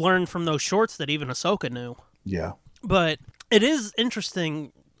we've learned from those shorts that even Ahsoka knew. Yeah. But it is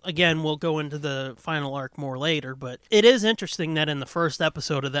interesting. Again, we'll go into the final arc more later, but it is interesting that in the first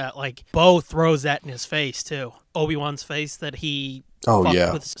episode of that, like, Bo throws that in his face, too. Obi-Wan's face that he fucked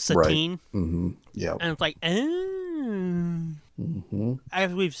with Satine. Right. Mm-hmm. Yeah. And it's like,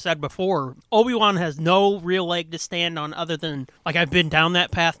 As we've said before, Obi-Wan has no real leg to stand on other than, like, I've been down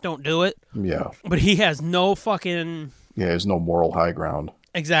that path, don't do it. Yeah. But he has no fucking... Yeah, there's no moral high ground.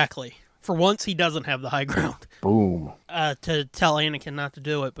 Exactly. For once, he doesn't have the high ground. Boom. To tell Anakin not to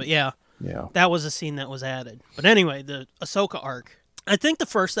do it. But yeah, that was a scene that was added. But anyway, the Ahsoka arc. I think the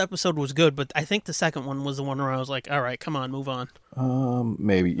first episode was good, but I think the second one was the one where I was like, all right, come on, move on.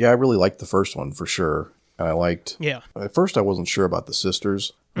 Maybe. Yeah, I really liked the first one for sure. And I liked... Yeah. At first, I wasn't sure about the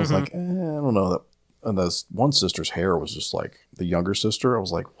sisters. I was like, I don't know. And this one sister's hair was just like, the younger sister, I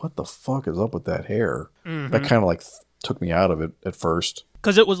was like, what the fuck is up with that hair? That kind of like... took me out of it at first.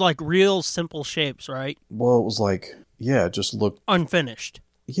 Because it was like real simple shapes, right? Well, it was like, it just looked... unfinished.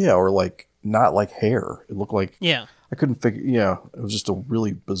 Yeah, or like, not like hair. It looked like... Yeah. I couldn't figure... Yeah, it was just a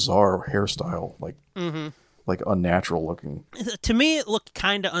really bizarre hairstyle. Like, like unnatural looking. To me, it looked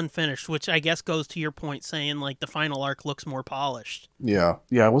kind of unfinished, which I guess goes to your point saying, like, the final arc looks more polished. Yeah.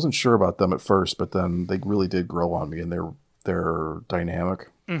 Yeah, I wasn't sure about them at first, but then they really did grow on me, and they're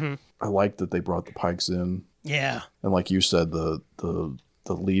dynamic. Mm-hmm. I liked that they brought the Pikes in. Yeah. And like you said, the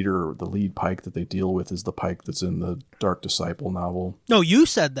lead Pike that they deal with is the Pike that's in the Dark Disciple novel. No, you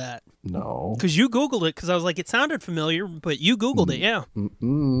said that. No. Because you Googled it, because I was like, it sounded familiar, but you Googled it, yeah.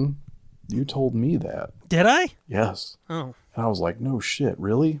 You told me that. Did I? Yes. Oh. And I was like, no shit,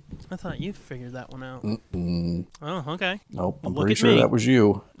 really? I thought you figured that one out. Oh, okay. Nope, I'm pretty sure that was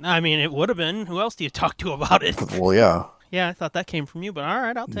you. I mean, it would have been. Who else do you talk to about it? Well, yeah. Yeah, I thought that came from you, but all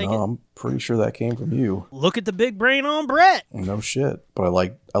right, I'll take it. I'm pretty sure that came from you. Look at the big brain on Brett. No shit. But I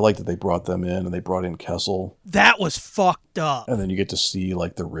like that they brought them in, and they brought in Kessel. That was fucked up. And then you get to see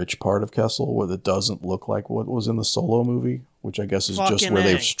like the rich part of Kessel, where it doesn't look like what was in the Solo movie, which I guess is just where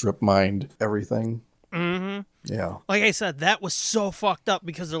they've strip mined everything. Mm-hmm. Yeah. Like I said, that was so fucked up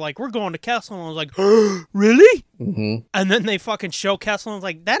because they're like, we're going to Kessel. And I was like, really? Mm-hmm. And then they fucking show Kessel. And I was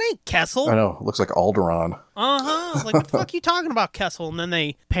like, that ain't Kessel. I know. It looks like Alderaan. Uh-huh. I was like, what the fuck are you talking about, Kessel? And then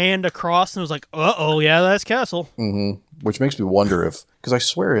they panned across and it was like, uh-oh, yeah, that's Kessel. Mm-hmm. Which makes me wonder if, because I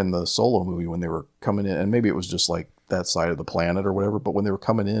swear in the Solo movie when they were coming in, and maybe it was just like that side of the planet or whatever, but when they were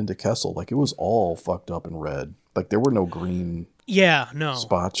coming into Kessel, like it was all fucked up and red. Like there were no green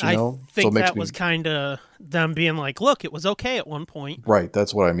spots, you know? I think that was kind of them being like, look, it was okay at one point. Right,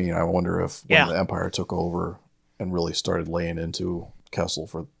 that's what I mean. I wonder if when the Empire took over and really started laying into Kessel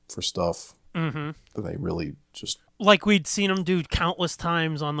for stuff, then they really just... Like we'd seen them do countless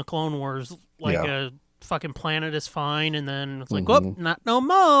times on the Clone Wars, like a fucking planet is fine, and then it's like, whoop, not no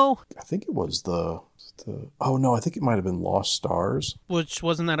mo. I think it was the... Oh, no, I think it might have been Lost Stars. Which,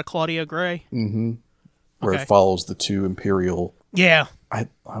 wasn't that a Claudia Gray? Mm-hmm. Where it follows the two Imperial... Yeah. I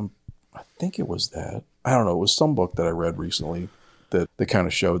think it was that. I don't know. It was some book that I read recently that they kind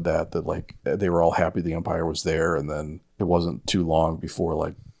of showed that like they were all happy the Empire was there, and then it wasn't too long before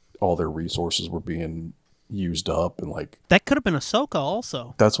like all their resources were being used up, and like that could have been Ahsoka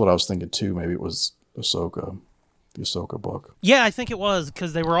also. That's what I was thinking too. Maybe it was Ahsoka. The Ahsoka book. Yeah, I think it was,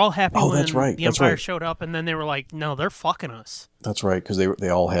 because they were all happy when that's right. the Empire showed up, and then they were like, no, they're fucking us. That's right, because they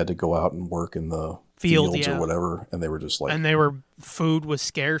all had to go out and work in the fields or whatever, and they were just like... And food was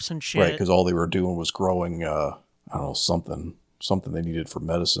scarce and shit. Right, because all they were doing was growing, I don't know, something they needed for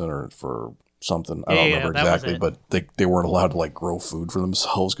medicine or for something. I don't remember exactly, but they weren't allowed to like grow food for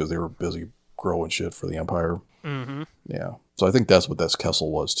themselves because they were busy growing shit for the Empire. Mm-hmm. Yeah. So I think that's what this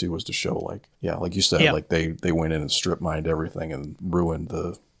Kessel was too, was to show like, like you said, like they went in and strip mined everything and ruined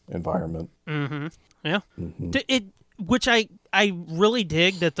the environment. Mm-hmm. Yeah. Mm-hmm. Which I really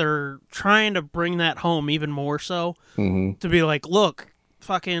dig that they're trying to bring that home even more so. Mm-hmm. To be like, look,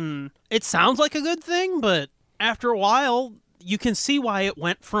 fucking, it sounds like a good thing, but after a while, you can see why it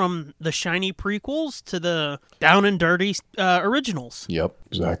went from the shiny prequels to the down and dirty originals. Yep,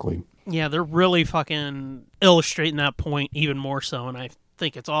 exactly. Yeah, they're really fucking illustrating that point even more so, and I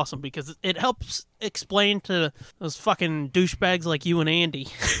think it's awesome because it helps explain to those fucking douchebags like you and Andy.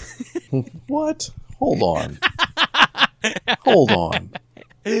 What? Hold on. Hold on.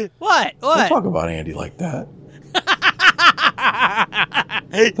 What? Don't talk about Andy like that.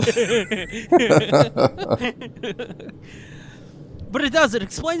 But it does. It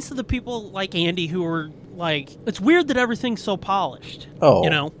explains to the people like Andy who are like, it's weird that everything's so polished. Oh, you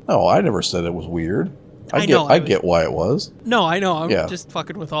know? No, I never said it was weird. I get why it was. No, I know. I'm just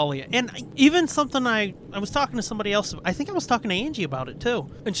fucking with all of you. And even something I was talking to somebody else. I think I was talking to Angie about it too.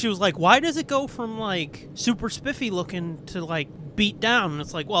 And she was like, why does it go from like super spiffy looking to like beat down? And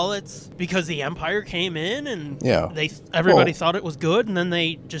it's like, well, it's because the Empire came in and everybody thought it was good. And then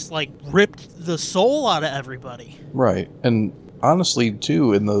they just like ripped the soul out of everybody. Right. And honestly,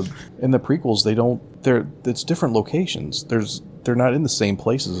 too, in the prequels, it's different locations. They're not in the same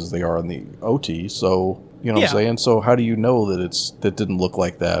places as they are in the OT, so you know what I'm saying? So how do you know that that didn't look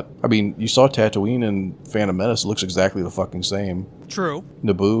like that? I mean, you saw Tatooine in Phantom Menace, it looks exactly the fucking same. True.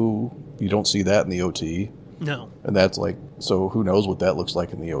 Naboo, you don't see that in the OT. No. And that's like, so who knows what that looks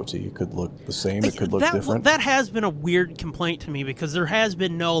like in the OT? It could look the same, it could look different. That has been a weird complaint to me because there has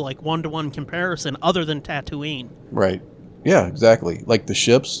been no like one-to-one comparison other than Tatooine. Right. Yeah, exactly. Like the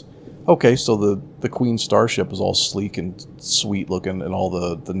ships. Okay, so the Queen Starship is all sleek and sweet looking, and all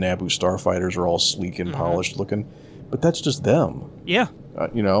the Naboo starfighters are all sleek and polished looking, but that's just them. Yeah.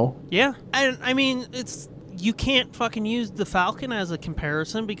 You know? Yeah. I mean, you can't fucking use the Falcon as a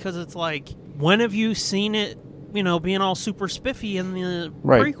comparison because it's like, when have you seen it, you know, being all super spiffy in the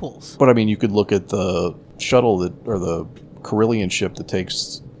prequels? But I mean, you could look at the shuttle or the Corellian ship that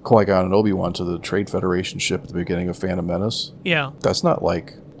takes Qui-Gon and Obi-Wan to the Trade Federation ship at the beginning of Phantom Menace. Yeah. That's not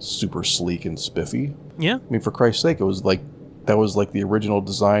like super sleek and spiffy. Yeah. I mean, for Christ's sake, that was like the original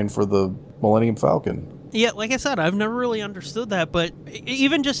design for the Millennium Falcon. Yeah, like I said, I've never really understood that, but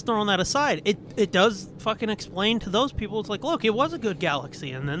even just throwing that aside, it does fucking explain to those people, it's like, look, it was a good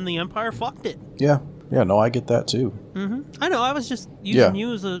galaxy, and then the Empire fucked it. Yeah. Yeah, no, I get that too. Mm-hmm. I know, I was just using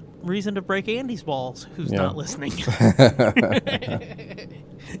you as a reason to break Andy's balls, who's not listening.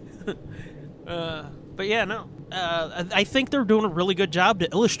 But yeah, no. I think they're doing a really good job to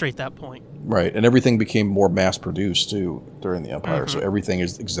illustrate that point. Right, and everything became more mass-produced, too, during the Empire. So everything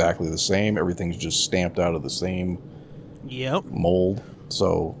is exactly the same. Everything's just stamped out of the same Yep. mold.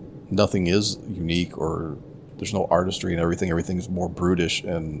 So nothing is unique, or there's no artistry and everything. Everything's more brutish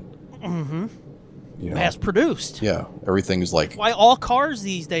and mass produced. Yeah, everything's like... Why all cars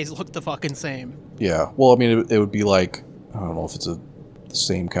these days look the fucking same. Yeah, well, I mean, it would be like, I don't know if it's the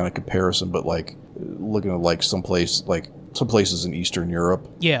same kind of comparison, but like looking at like some places in Eastern Europe.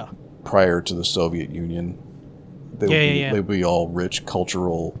 Yeah. Prior to the Soviet Union, they would be all rich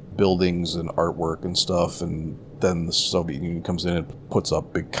cultural buildings and artwork and stuff, and then the Soviet Union comes in and puts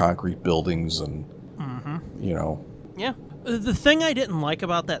up big concrete buildings and, Yeah. The thing I didn't like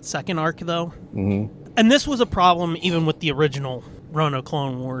about that second arc, though, and this was a problem even with the original run of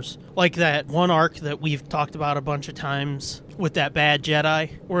Clone Wars, like that one arc that we've talked about a bunch of times with that bad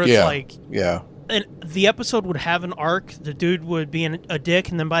Jedi, where it's and the episode would have an arc, the dude would be a dick,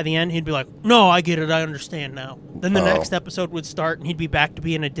 and then by the end he'd be like, no, I get it, I understand now. Then the next episode would start and he'd be back to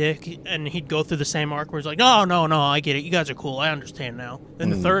being a dick, and he'd go through the same arc where he's like, no, I get it, you guys are cool, I understand now.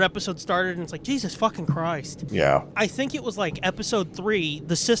 Then the third episode started and it's like, Jesus fucking Christ. Yeah. I think it was like episode 3,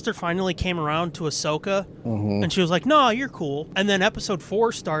 the sister finally came around to Ahsoka, and she was like, no, you're cool. And then episode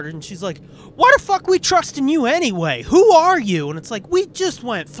 4 started and she's like, why the fuck we trusting you anyway? Who are you? And it's like, we just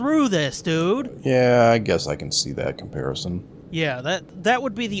went through this, dude. Yeah, I guess I can see that comparison. Yeah, that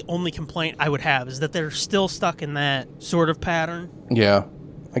would be the only complaint I would have, is that they're still stuck in that sort of pattern. Yeah,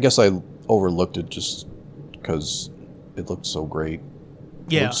 I guess I overlooked it just because it looked so great.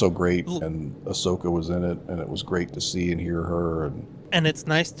 It looked so great, and Ahsoka was in it, and it was great to see and hear her. And it's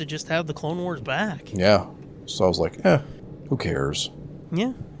nice to just have the Clone Wars back. Yeah, so I was like, who cares?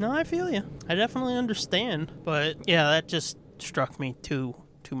 Yeah, no, I feel you. I definitely understand, but yeah, that just struck me too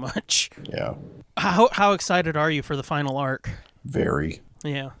much. Yeah. How excited are you for the final arc? Very.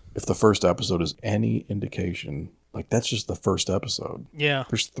 Yeah. If the first episode is any indication, like, that's just the first episode. Yeah.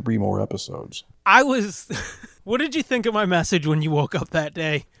 There's 3 more episodes. What did you think of my message when you woke up that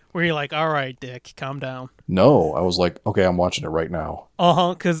day? Where you're like, all right, Dick, calm down. No, I was like, okay, I'm watching it right now.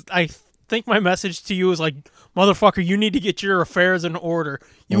 Because I think my message to you was like, motherfucker, you need to get your affairs in order.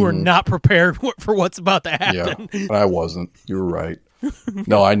 You are not prepared for what's about to happen. Yeah, I wasn't. You were right.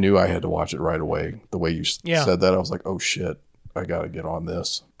 No, I knew I had to watch it right away. The way you said that, I was like, oh shit, I gotta get on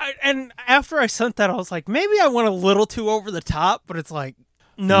this. And after I sent that, I was like, maybe I went a little too over the top, but it's like,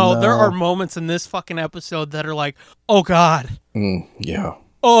 no, there are moments in this fucking episode that are like, oh God. Yeah.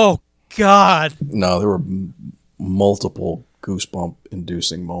 Oh God. No, there were multiple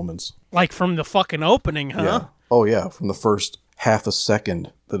goosebump-inducing moments. Like from the fucking opening, huh? Yeah. Oh yeah, from the first half a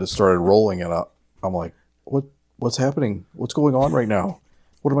second that it started rolling, and I'm like, what's happening? What's going on right now?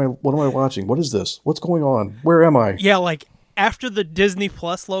 What am I watching? What is this? What's going on? Where am I? Yeah, like after the Disney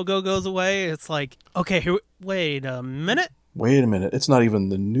Plus logo goes away, it's like, okay, wait a minute. It's not even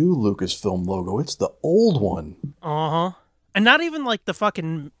the new Lucasfilm logo. It's the old one. Uh-huh. And not even like the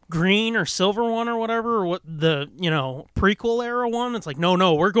fucking green or silver one or whatever, or what the, prequel era one. It's like,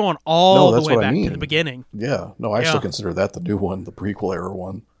 no, we're going all the way back to the beginning. Yeah. No, I still consider that the new one, the prequel era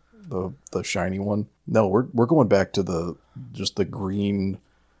one, the shiny one. No, we're going back to the green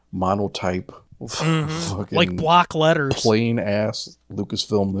monotype fucking like block letters. Plain ass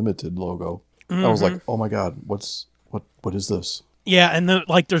Lucasfilm Limited logo. I was like, oh my God, what is this? Yeah, and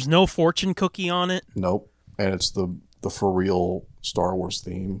there's no fortune cookie on it. Nope. And it's the for real Star Wars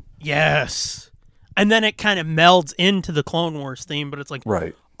theme. Yes. And then it kind of melds into the Clone Wars theme, but it's like,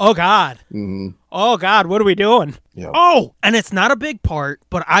 right. Oh God. Mm-hmm. Oh God, what are we doing? Yeah. Oh, and it's not a big part,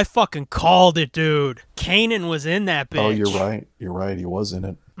 but I fucking called it, dude. Kanan was in that bitch. Oh, you're right. He was in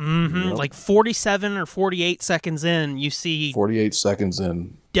it. Mm-hmm. Yep. Like 47 or 48 seconds in, you see 48 seconds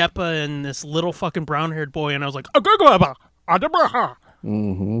in, Deppa and this little fucking brown-haired boy, and I was like,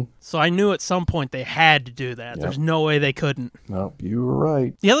 So I knew at some point they had to do that. Yep. There's no way they couldn't. Nope, you were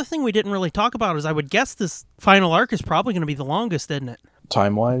right. The other thing we didn't really talk about is I would guess this final arc is probably going to be the longest, isn't it?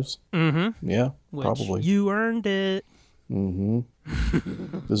 Time-wise? Mm-hmm. Yeah, Which probably. You earned it. Mm-hmm.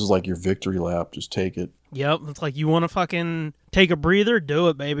 This is like your victory lap. Just take it. Yep. It's like, you want to fucking take a breather? Do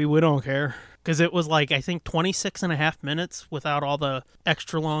it, baby. We don't care. Because it was like, I think, 26 and a half minutes without all the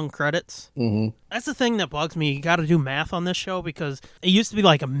extra long credits. Mm-hmm. That's the thing that bugs me. You got to do math on this show, because it used to be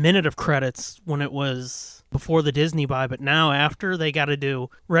like a minute of credits when it was before the Disney buy, but now after, they got to do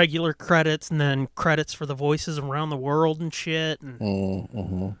regular credits and then credits for the voices around the world and shit.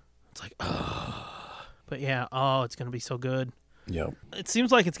 And it's like, but yeah, it's going to be so good. Yep. It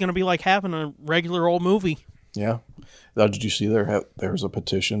seems like it's going to be like having a regular old movie. Yeah. Did you see there's a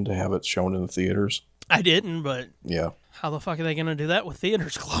petition to have it shown in the theaters? I didn't, but yeah. How the fuck are they going to do that with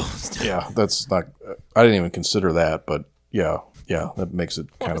theaters closed? Yeah, that's not... I didn't even consider that, but yeah, that makes it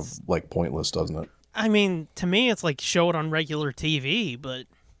kind of like pointless, doesn't it? I mean, to me, it's like show it on regular TV, but...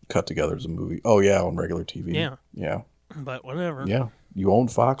 Cut together as a movie. Oh, yeah, on regular TV. Yeah. Yeah. But whatever. Yeah. You own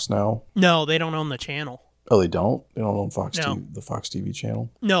Fox now. No, they don't own the channel. Oh, they don't? They don't own Fox No. TV, the Fox TV channel?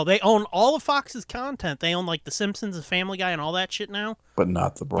 No, they own all of Fox's content. They own, like, The Simpsons and Family Guy and all that shit now. But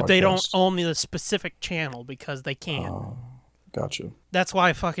not the broadcast. But they don't own the specific channel because they can't. Gotcha. That's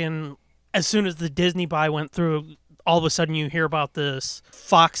why fucking... As soon as the Disney buy went through, all of a sudden you hear about this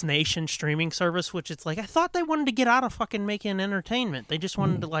Fox Nation streaming service, which it's like, I thought they wanted to get out of fucking making entertainment. They just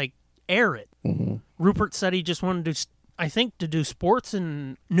wanted to, like, air it. Mm-hmm. Rupert said he just wanted to... I think to do sports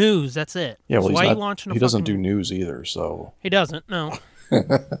and news, that's it. Yeah, well, so he doesn't do news either, so... He doesn't, no.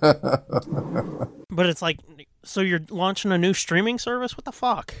 But it's like, so you're launching a new streaming service? What the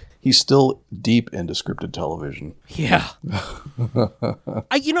fuck? He's still deep into scripted television. Yeah.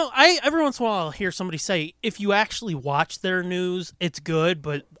 I every once in a while I'll hear somebody say, if you actually watch their news, it's good,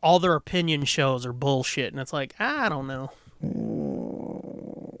 but all their opinion shows are bullshit. And it's like, I don't know.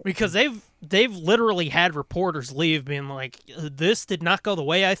 Because they've literally had reporters leave being like, this did not go the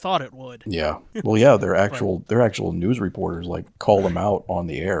way I thought it would. Yeah. Well, yeah, their actual news reporters like call them out on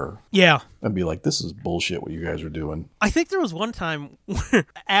the air. Yeah. And be like, this is bullshit what you guys are doing. I think there was one time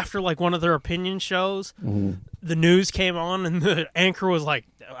after like one of their opinion shows, the news came on and the anchor was like,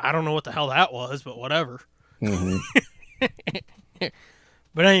 I don't know what the hell that was, but whatever. Mm-hmm.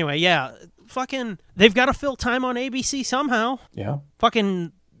 But anyway, yeah. Fucking, they've got to fill time on ABC somehow. Yeah.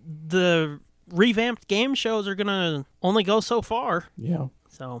 Fucking, the revamped game shows are going to only go so far. Yeah.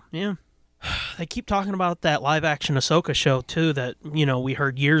 So, yeah. They keep talking about that live-action Ahsoka show, too, that, we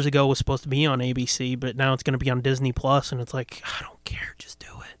heard years ago was supposed to be on ABC, but now it's going to be on Disney+, and it's like, I don't care, just do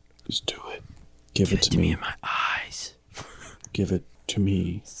it. Just do it. Give it to me. In my eyes. Give it to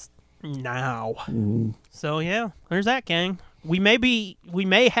me. Now. So, yeah, there's that, gang. We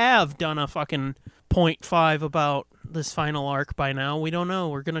may have done a fucking 0.5 about this final arc by now. We don't know.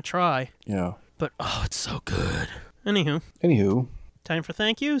 We're going to try. Yeah. But, oh, it's so good. Anywho. Time for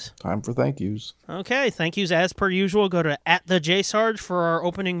thank yous? Time for thank yous. Okay, thank yous as per usual. Go to @theJSarge for our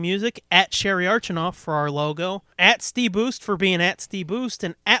opening music, @SherryArchinoff for our logo, @SteveBoost for being @SteveBoost,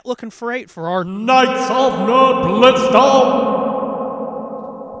 and @Looking4 for our Knights of Nerd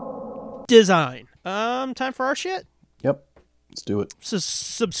Blitzdom design. Time for our shit? Yep. Let's do it. So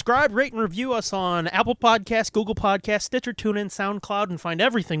subscribe, rate, and review us on Apple Podcasts, Google Podcasts, Stitcher, TuneIn, SoundCloud, and find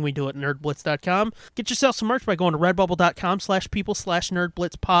everything we do at nerdblitz.com. Get yourself some merch by going to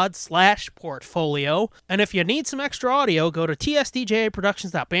redbubble.com/people/nerdblitzpod/portfolio. And if you need some extra audio, go to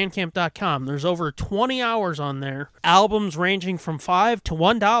tsdjaproductions.bandcamp.com. There's over 20 hours on there. Albums ranging from $5 to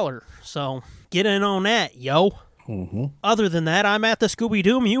 $1. So get in on that, yo. Mm-hmm. Other than that, I'm at the Scooby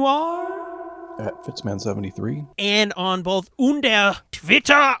Doom. You are? At Fitzman73. And on both der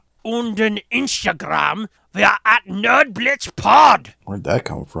Twitter und den Instagram, we are at NerdBlitzPod. Where'd that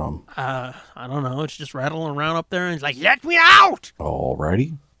come from? I don't know. It's just rattling around up there and it's like, let me out!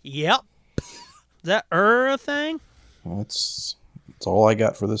 Alrighty. Yep. Is that a thing? That's all I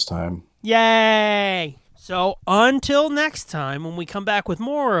got for this time. Yay! So until next time, when we come back with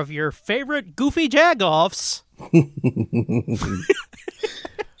more of your favorite goofy Jag-Offs.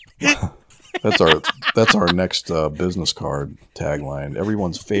 That's our next business card tagline.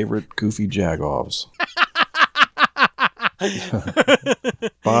 Everyone's favorite goofy Jag-Offs.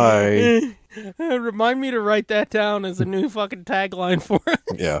 Bye. Remind me to write that down as a new fucking tagline for it.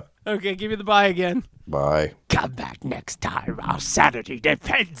 Yeah. Okay, give me the bye again. Bye. Come back next time. Our sanity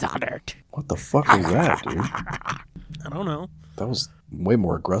depends on it. What the fuck was that, dude? I don't know. That was way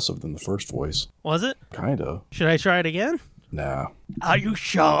more aggressive than the first voice. Was it? Kinda. Should I try it again? Nah. Are you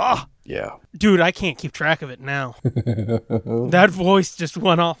sure? Yeah. Dude, I can't keep track of it now. That voice just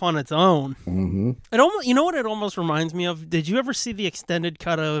went off on its own. Mm-hmm. It almost, you know what it almost reminds me of? Did you ever see the extended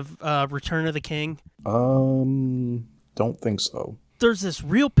cut of Return of the King? Don't think so. There's this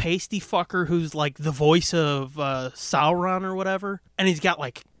real pasty fucker who's like the voice of Sauron or whatever, and he's got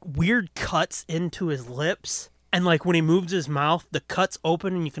like weird cuts into his lips. And, like, when he moves his mouth, the cut's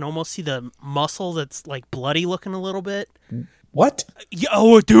open and you can almost see the muscle that's, like, bloody looking a little bit. What?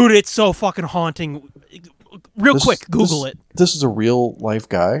 Oh, dude, it's so fucking haunting. Quick, Google it. This is a real life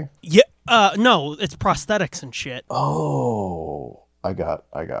guy? Yeah. No, it's prosthetics and shit. Oh. I got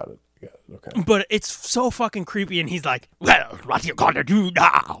it. Okay. But it's so fucking creepy, and he's like, well, what you gonna do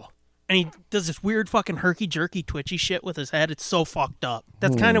now? And he does this weird fucking herky-jerky twitchy shit with his head. It's so fucked up.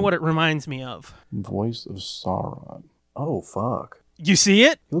 That's kind of what it reminds me of. Voice of Sauron. Oh, fuck. You see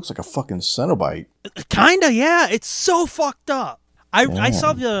it? He looks like a fucking Cenobite. Kinda, yeah. It's so fucked up. I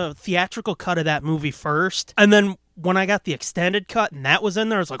saw the theatrical cut of that movie first, and then when I got the extended cut and that was in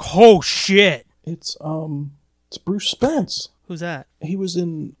there, I was like, oh, shit. It's Bruce Spence. Who's that? He was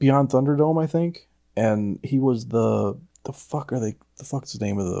in Beyond Thunderdome, I think, and he was the fuck's the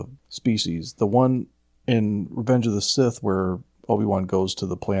name of the species? The one in Revenge of the Sith where Obi-Wan goes to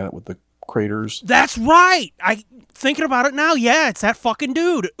the planet with the craters. That's right. I thinking about it now. Yeah, it's that fucking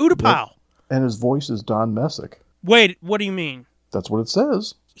dude, Utapau. Yep. And his voice is Don Messick. Wait, what do you mean? That's what it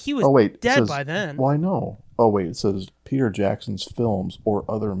says. He was dead by then. Well, I know. Oh, wait, it says Peter Jackson's films or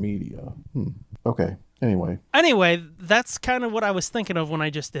other media. Okay, anyway. Anyway, that's kind of what I was thinking of when I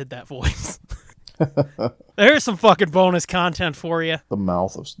just did that voice. There's some fucking bonus content for you. The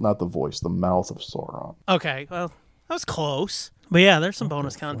mouth of, not the voice, the mouth of Sauron. Okay, well, that was close. But yeah, there's some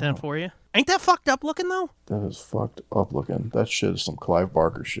bonus content for you. Ain't that fucked up looking, though? That is fucked up looking. That shit is some Clive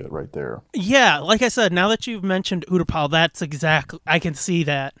Barker shit right there. Yeah, like I said, now that you've mentioned Utapau, that's exactly... I can see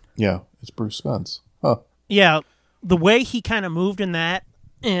that. Yeah, it's Bruce Spence. Huh. Yeah, the way he kind of moved in that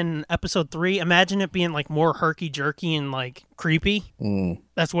in episode 3, imagine it being like more herky-jerky and like creepy.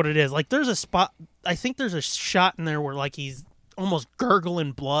 That's what it is. Like there's a spot... I think there's a shot in there where like he's almost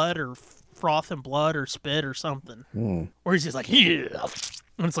gurgling blood or frothing blood or spit or something. Or he's just like, yeah.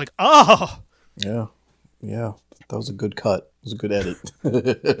 And it's like, oh. Yeah. That was a good cut. It was a good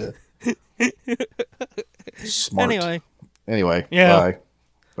edit. Smart. Anyway. Yeah. Bye.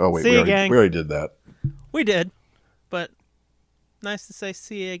 Oh, wait. See you, gang. We already did that. We did. But nice to say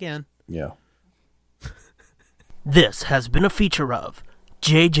see you again. Yeah. This has been a feature of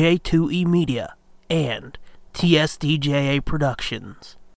JJ2E Media and TSDJA Productions.